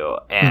want to do,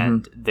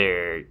 and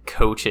their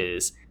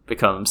coaches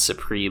become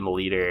supreme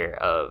leader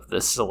of the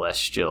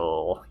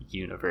celestial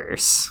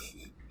universe.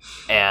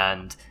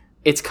 And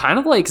it's kind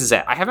of like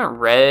I haven't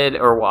read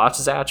or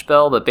watched Zatch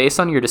Bell, but based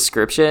on your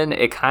description,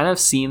 it kind of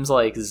seems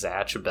like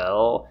Zatch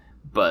Bell,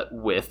 but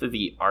with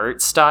the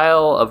art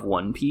style of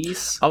One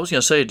Piece. I was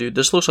gonna say, dude,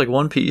 this looks like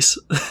One Piece.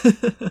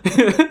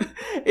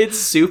 It's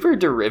super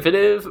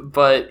derivative,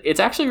 but it's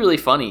actually really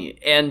funny.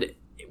 And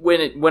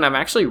when I'm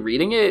actually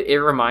reading it, it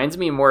reminds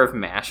me more of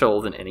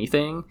Mashle than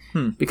anything,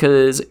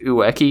 because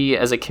Ueki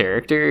as a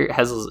character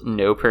has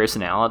no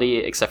personality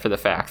except for the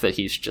fact that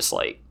he's just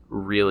like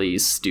really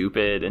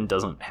stupid and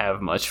doesn't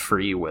have much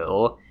free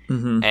will.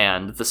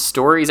 And the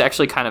story is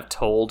actually kind of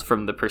told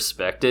from the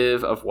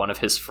perspective of one of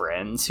his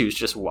friends who's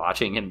just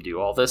watching him do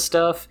all this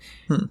stuff,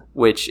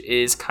 which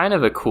is kind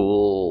of a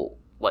cool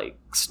like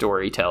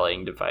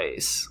storytelling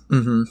device.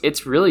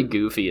 It's really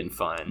goofy and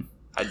fun.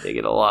 I dig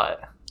it a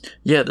lot.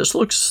 Yeah, this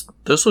looks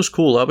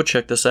cool. I would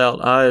check this out.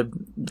 I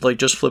like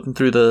just flipping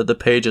through the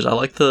pages. I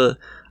like the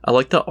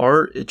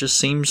art. It just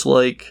seems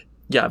like,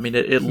 yeah, I mean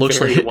it looks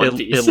Very like One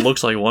Piece. it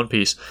looks like One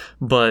Piece.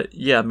 But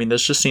yeah, I mean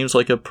this just seems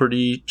like a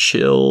pretty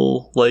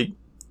chill like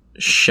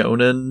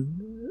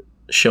shonen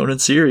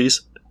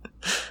series.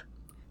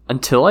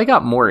 Until I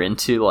got more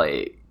into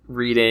like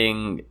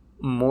reading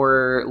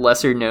more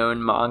lesser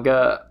known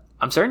manga,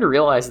 I'm starting to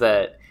realize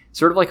that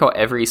sort of like how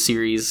every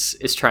series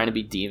is trying to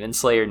be Demon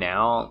Slayer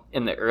now,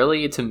 in the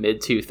early to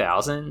mid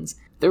 2000s,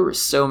 there were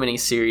so many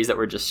series that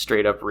were just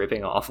straight up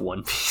ripping off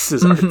One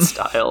Piece's art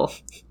style.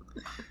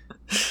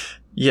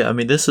 Yeah, I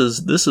mean this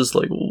is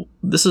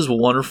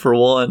one for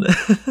one.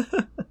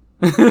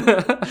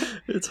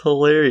 It's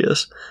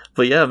hilarious.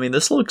 But yeah, I mean,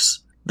 this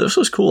looks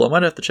cool. I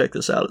might have to check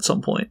this out at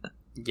some point.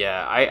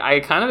 Yeah, I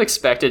kind of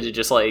expected to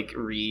just like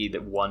read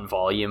one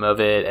volume of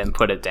it and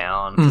put it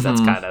down, because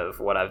that's kind of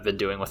what I've been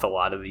doing with a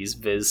lot of these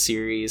Viz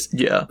series.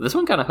 Yeah, this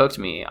one kind of hooked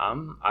me.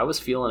 I was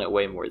feeling it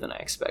way more than I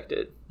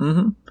expected.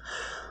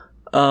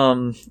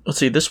 Let's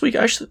see. This week,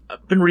 actually,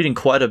 I've been reading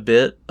quite a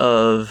bit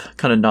of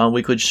kind of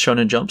non-weekly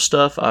Shonen Jump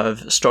stuff.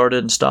 I've started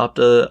and stopped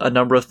a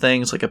number of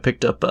things. Like I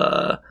picked up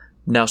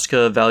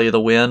Nausicaa Valley of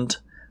the Wind,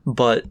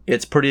 but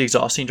it's pretty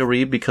exhausting to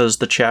read because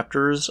the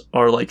chapters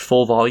are like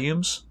full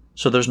volumes.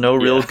 So there's no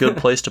real good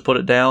place to put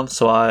it down.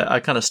 So I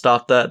kind of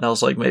stopped that, and I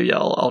was like, maybe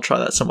I'll try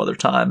that some other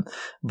time.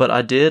 But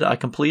I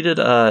completed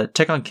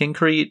Tech on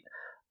Concrete.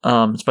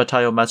 It's by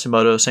Taiyo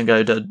Matsumoto, same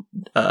guy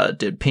who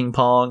did Ping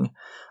Pong.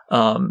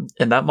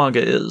 And that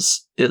manga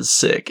is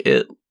sick.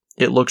 It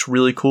looks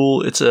really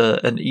cool. It's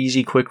an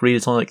easy, quick read.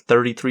 It's only like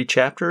 33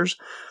 chapters.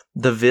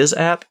 The Viz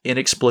app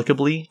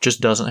inexplicably just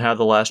doesn't have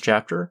the last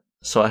chapter,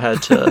 so I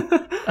had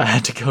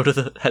to go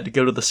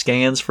to the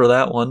scans for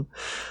that one.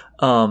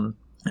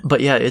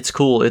 But yeah, it's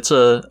cool. It's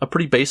a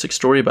pretty basic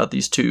story about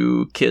these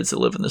two kids that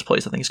live in this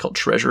place. I think it's called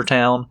Treasure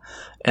Town,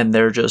 and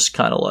they're just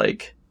kind of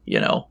like,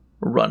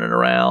 running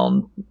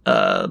around,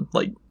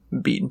 like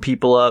beating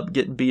people up,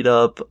 getting beat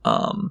up.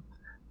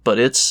 But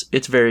it's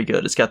very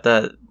good. It's got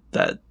that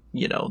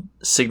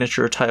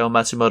signature Taiyo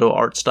Matsumoto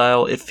art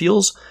style. It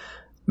feels,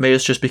 maybe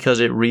it's just because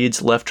it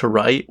reads left to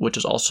right, which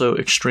is also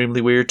extremely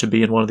weird to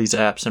be in one of these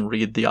apps and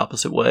read the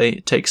opposite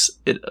way.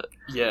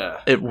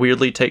 It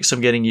weirdly takes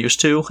some getting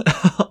used to.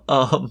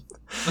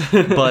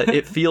 But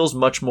it feels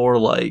much more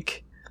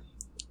like,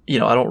 I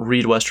don't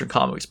read Western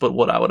comics, but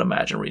what I would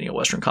imagine reading a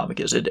Western comic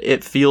is.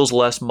 It feels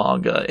less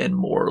manga and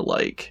more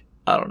like,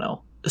 I don't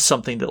know,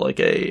 something that like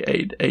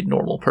a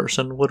normal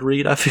person would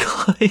read, I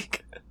feel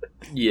like.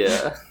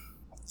 Yeah.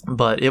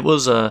 But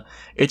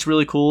it's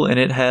really cool, and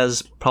it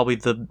has probably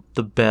the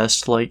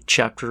best like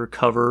chapter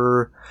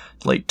cover,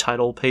 like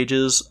title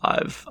pages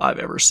I've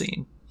ever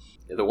seen.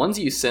 The ones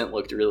you sent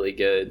looked really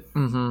good.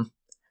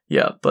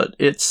 Yeah, but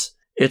it's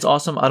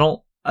awesome.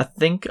 I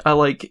think I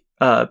like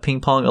Ping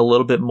Pong a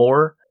little bit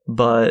more,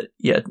 but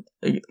yeah,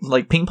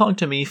 like Ping Pong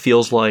to me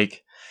feels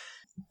like,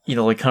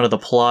 like kind of the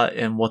plot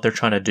and what they're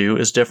trying to do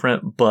is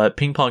different, but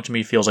Ping Pong to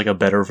me feels like a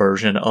better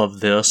version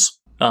of this.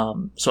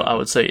 So I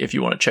would say if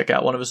you want to check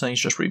out one of his things,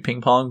 just read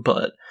Ping Pong.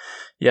 But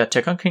yeah,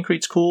 Tech on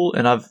Concrete's cool,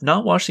 and I've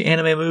not watched the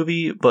anime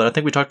movie, but I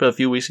think we talked about it a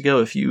few weeks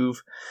ago. If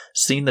you've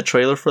seen the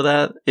trailer for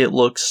that, it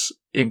looks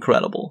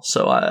incredible.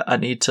 So I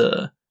need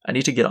to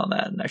get on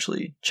that and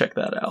actually check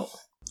that out.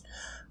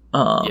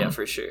 Yeah,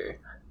 for sure.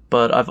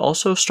 But I've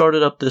also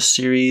started up this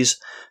series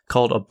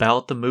called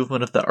About the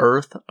Movement of the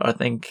Earth, I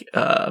think,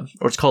 or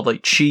it's called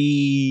like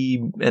Chi,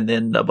 and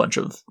then a bunch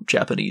of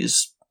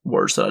Japanese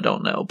words that I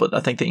don't know, but I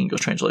think the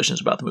English translation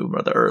is About the Movement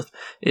of the Earth.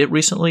 It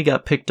recently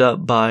got picked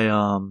up by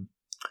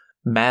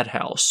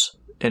Madhouse,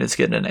 and it's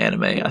getting an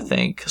anime, I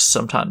think,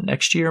 sometime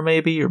next year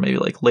maybe, or maybe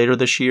like later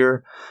this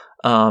year.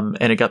 And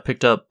it got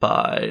picked up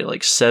by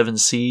like 7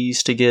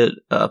 Seas to get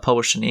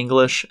published in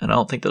English, and I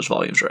don't think those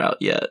volumes are out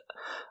yet.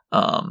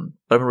 But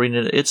I've been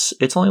reading it.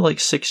 It's only like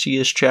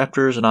 60-ish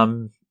chapters, and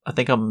I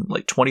think I'm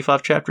like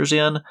 25 chapters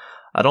in.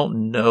 I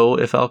don't know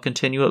if I'll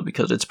continue it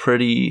because it's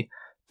pretty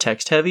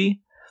text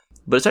heavy,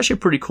 but it's actually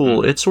pretty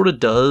cool. It sort of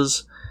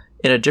does,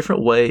 in a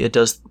different way, it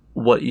does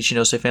what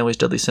Ichinose Family's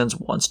Deadly Sins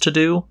wants to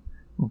do,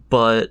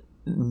 but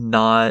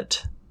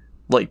not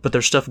like, but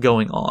there's stuff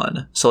going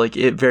on. So like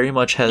it very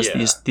much has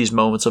these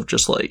moments of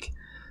just like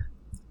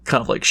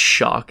kind of like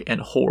shock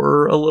and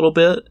horror a little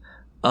bit.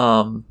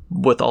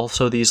 With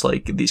also these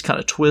kind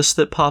of twists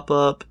that pop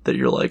up that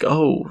you're like,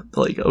 oh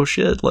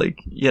shit,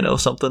 like,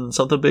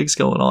 something big's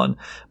going on,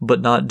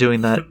 but not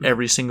doing that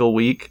every single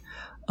week.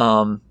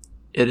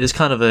 It is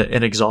kind of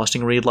an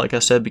exhausting read, like I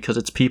said, because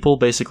it's people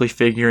basically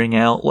figuring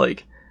out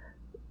like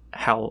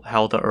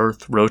how the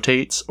Earth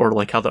rotates or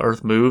like how the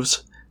Earth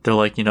moves. They're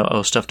like,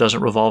 stuff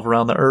doesn't revolve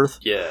around the Earth.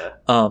 Yeah.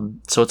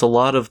 So it's a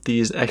lot of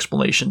these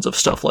explanations of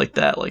stuff like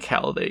that, like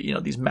how they,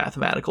 these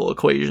mathematical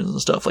equations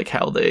and stuff, like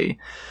how they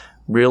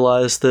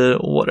realize that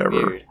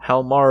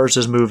how Mars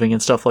is moving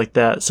and stuff like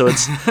that. So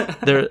it's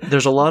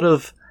there's a lot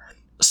of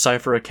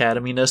Cypher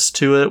Academy-ness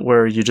to it,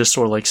 where you just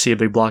sort of like see a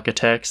big block of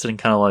text and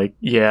kind of like,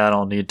 I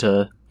don't need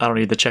to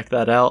check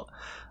that out.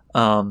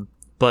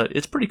 But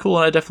it's pretty cool,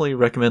 and I definitely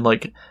recommend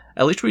like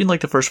at least reading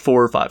like the first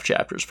 4 or 5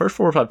 chapters. First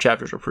 4 or 5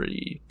 chapters are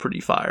pretty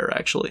fire,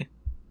 actually.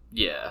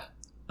 Yeah.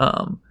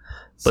 But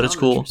it's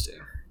cool.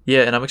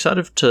 Yeah, and I'm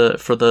excited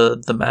for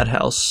the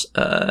Madhouse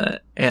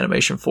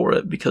animation for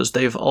it, because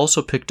they've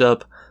also picked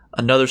up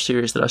another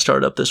series that I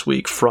started up this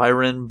week,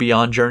 Frieren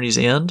Beyond Journey's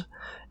End.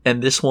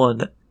 And this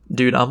one,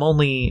 dude, I'm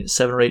only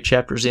 7 or 8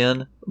 chapters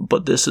in,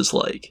 but this is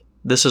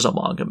a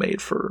manga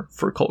made for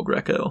Cole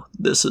Greco.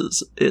 This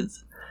looks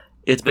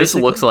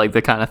like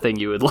the kind of thing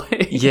you would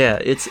like. Yeah,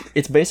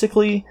 it's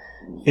basically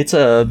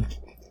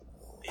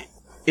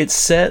it's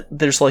set,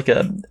 there's like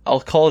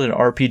I'll call it an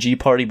RPG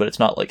party, but it's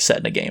not like set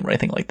in a game or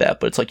anything like that,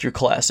 but it's like your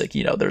classic,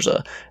 there's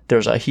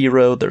a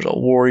hero, there's a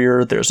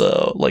warrior, there's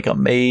a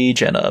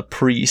mage and a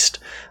priest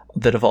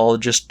that have all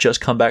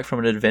just come back from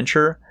an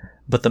adventure.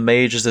 But the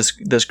mage is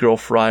this girl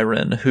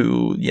Friren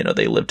who,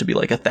 they live to be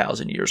like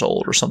 1,000 years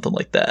old or something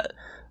like that.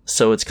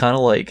 So it's kind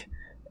of like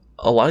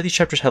a lot of these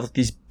chapters have like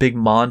these big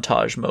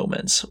montage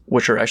moments,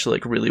 which are actually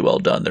like really well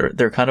done.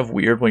 They're kind of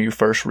weird when you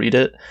first read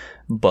it,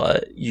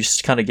 but you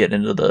kind of get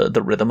into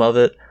the rhythm of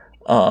it.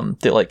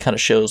 It like kind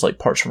of shows like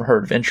parts from her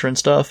adventure and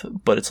stuff,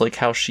 but it's like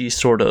how she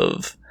sort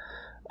of,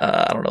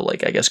 I don't know,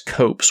 like I guess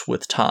copes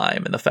with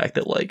time and the fact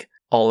that like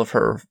all of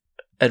her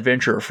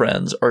adventurer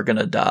friends are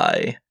gonna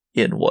die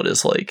in what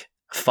is like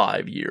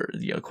 5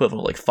 years,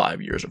 equivalent to like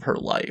 5 years of her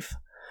life.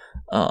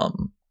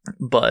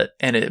 But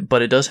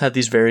it does have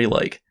these very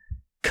like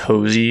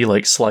cozy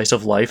like slice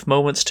of life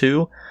moments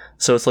too.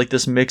 So it's like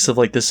this mix of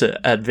like this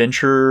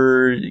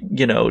adventure,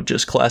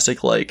 just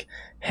classic like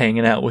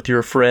hanging out with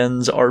your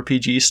friends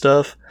RPG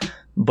stuff,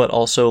 but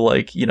also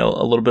like, a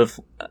little bit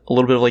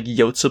of like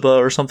Yotsuba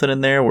or something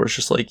in there where it's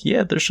just like,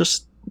 yeah, there's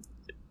just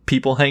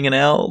people hanging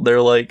out.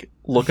 They're like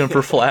looking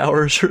for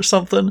flowers or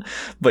something.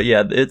 But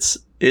yeah, it's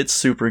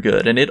super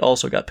good. And it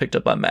also got picked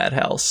up by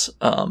Madhouse.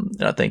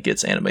 And I think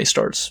its anime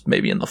starts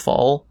maybe in the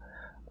fall,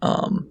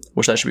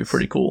 which that should be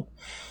pretty cool.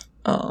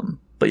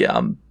 But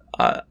yeah,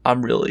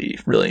 I'm really,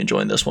 really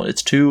enjoying this one.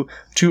 It's too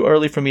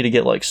early for me to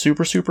get like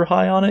super, super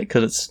high on it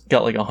because it's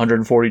got like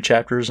 140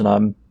 chapters and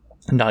I'm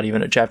not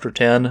even at chapter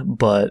 10.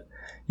 But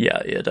yeah,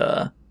 it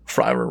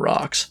Friren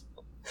rocks.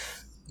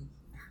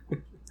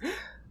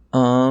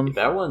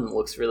 That one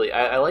looks really.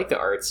 I like the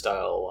art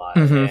style a lot,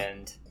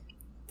 and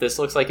this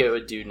looks like it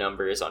would do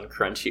numbers on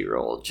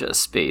Crunchyroll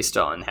just based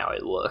on how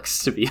it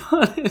looks. To be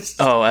honest.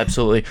 Oh,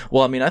 absolutely.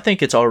 Well, I mean, I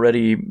think it's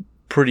already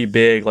pretty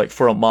big, like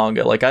for a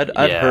manga. Like I'd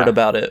heard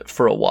about it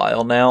for a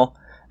while now,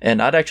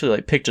 and I'd actually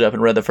like picked it up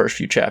and read the first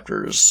few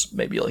chapters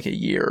maybe like a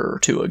year or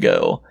two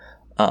ago.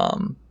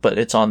 But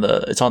it's on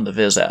the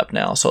Viz app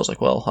now, so I was like,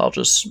 well, I'll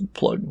just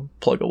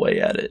plug away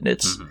at it, and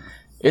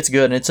it's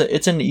good, and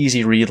it's an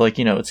easy read. Like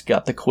it's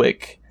got the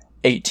quick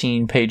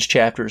 18-page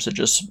chapters that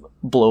just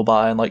blow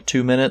by in like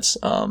 2 minutes.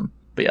 But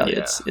yeah,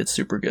 it's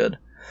super good.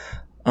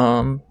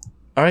 All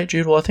right,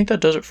 Jude. Well, I think that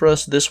does it for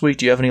us this week.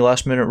 Do you have any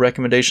last-minute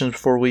recommendations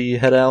before we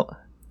head out?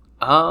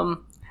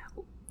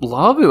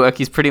 Labueki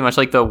is pretty much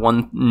like the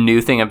one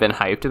new thing I've been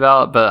hyped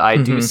about, but I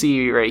do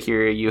see right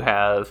here you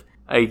have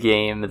a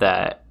game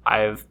that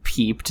I've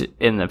peeped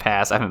in the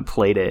past. I haven't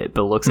played it,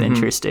 but looks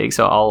interesting.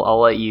 So I'll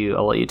let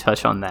you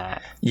touch on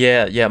that.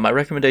 Yeah. My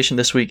recommendation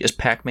this week is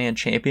Pac-Man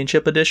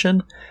Championship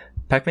Edition.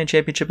 Pac-Man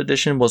Championship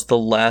Edition was the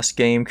last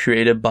game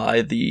created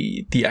by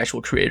the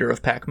actual creator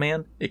of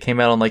Pac-Man. It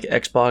came out on like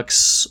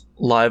Xbox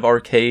Live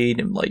Arcade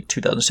in like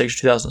 2006 or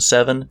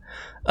 2007.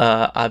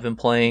 I've been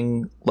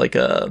playing like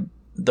the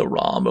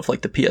ROM of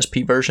like the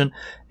PSP version,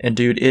 and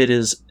dude,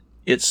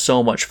 it's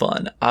so much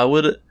fun. I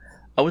would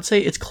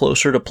say it's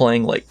closer to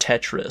playing like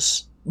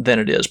Tetris than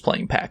it is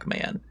playing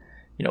Pac-Man.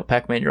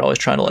 Pac-Man, you're always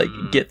trying to like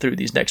get through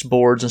these next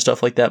boards and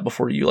stuff like that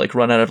before you like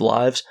run out of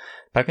lives.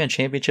 Pac-Man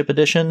Championship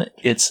Edition,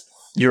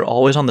 you're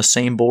always on the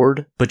same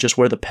board, but just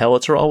where the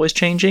pellets are always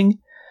changing,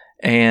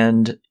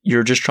 and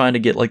you're just trying to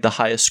get like the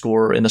highest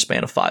score in the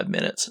span of 5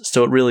 minutes.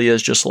 So it really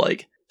is just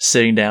like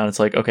sitting down. It's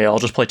like, okay, I'll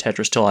just play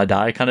Tetris till I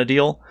die kind of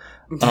deal.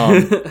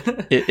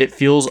 It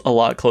feels a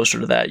lot closer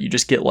to that. You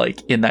just get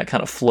like in that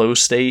kind of flow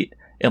state.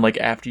 And like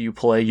after you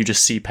play, you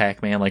just see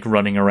Pac-Man like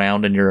running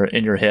around in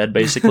your head,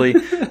 basically.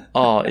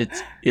 Oh,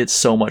 it's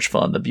so much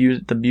fun.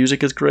 The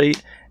music is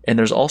great, and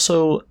there's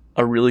also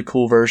a really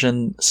cool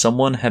version.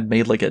 Someone had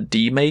made like a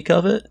demake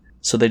of it,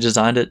 so they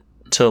designed it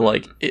to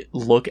like it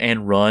look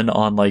and run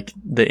on like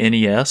the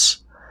NES.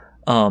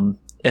 And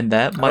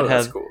that might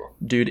have, cool.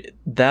 Dude,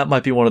 that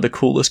might be one of the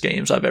coolest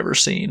games I've ever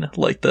seen.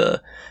 Like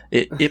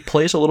it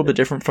plays a little bit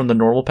different from the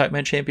normal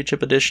Pac-Man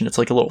Championship Edition. It's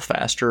like a little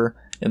faster,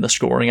 and the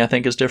scoring I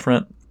think is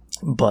different.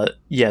 But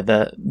yeah,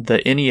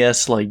 the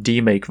NES like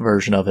demake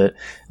version of it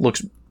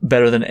looks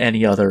better than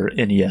any other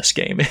NES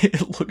game.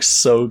 It looks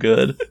so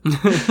good.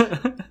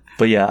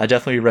 But yeah, I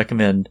definitely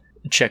recommend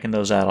checking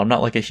those out. I'm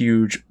not like a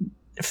huge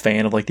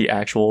fan of like the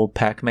actual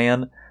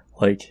Pac-Man.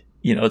 Like,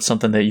 it's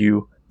something that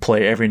you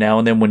play every now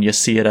and then when you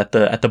see it at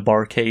the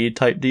barcade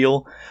type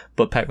deal.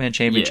 But Pac-Man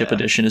Championship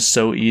Edition is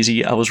so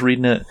easy. I was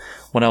reading it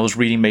when I was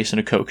reading Mason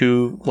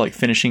Ikoku, like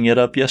finishing it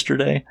up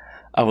yesterday.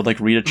 I would like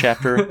read a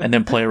chapter and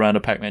then play around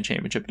a Pac-Man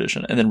Championship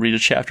Edition and then read a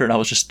chapter, and I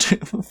was just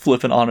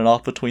flipping on and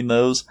off between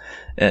those.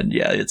 And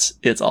yeah,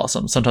 it's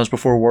awesome. Sometimes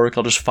before work,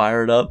 I'll just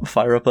fire up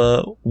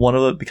one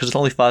of it because it's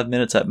only 5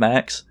 minutes at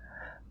max.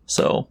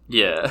 So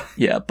yeah,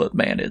 but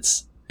man,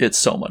 it's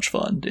so much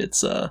fun.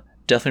 It's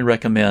definitely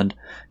recommend.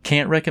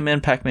 Can't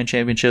recommend Pac-Man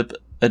Championship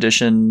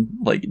Edition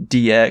like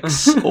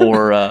DX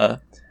or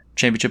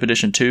Championship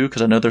Edition 2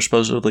 because I know they're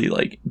supposedly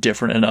like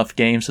different enough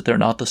games that they're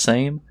not the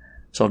same.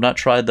 So I've not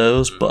tried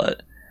those,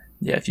 but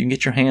yeah, if you can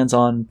get your hands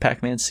on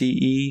Pac-Man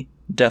CE,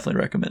 definitely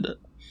recommend it.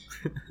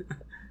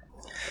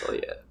 Oh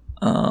yeah.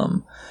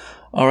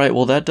 All right,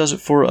 well, that does it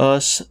for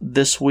us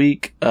this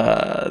week.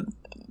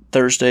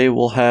 Thursday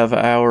we'll have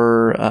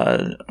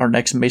our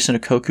next Mason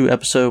Ikoku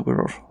episode.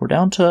 We're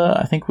down to,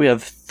 I think we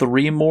have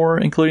 3 more,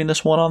 including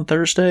this one on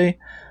Thursday.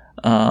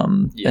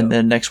 And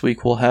then next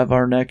week we'll have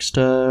our next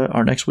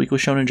Weekly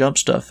Shonen Jump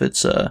stuff.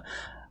 It's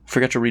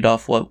forgot to read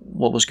off what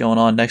was going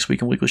on next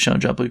week in Weekly Shonen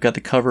Jump. We've got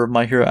the cover of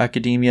My Hero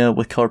Academia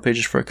with color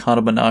pages for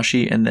Akane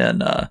Banashi, and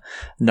then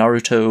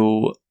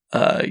Naruto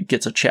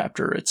gets a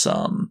chapter. It's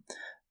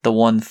the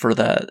one for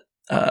that.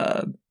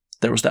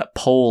 There was that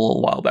poll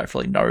a while back for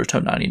like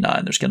Naruto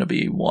 99. There's going to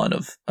be one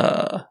of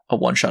a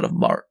one shot of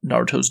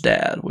Naruto's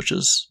dad,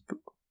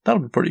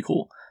 that'll be pretty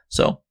cool.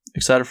 So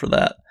excited for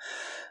that.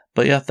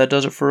 But yeah, that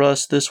does it for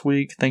us this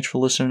week. Thanks for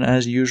listening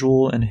as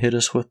usual, and hit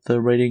us with the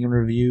rating and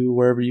review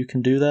wherever you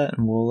can do that,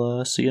 and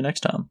we'll see you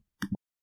next time.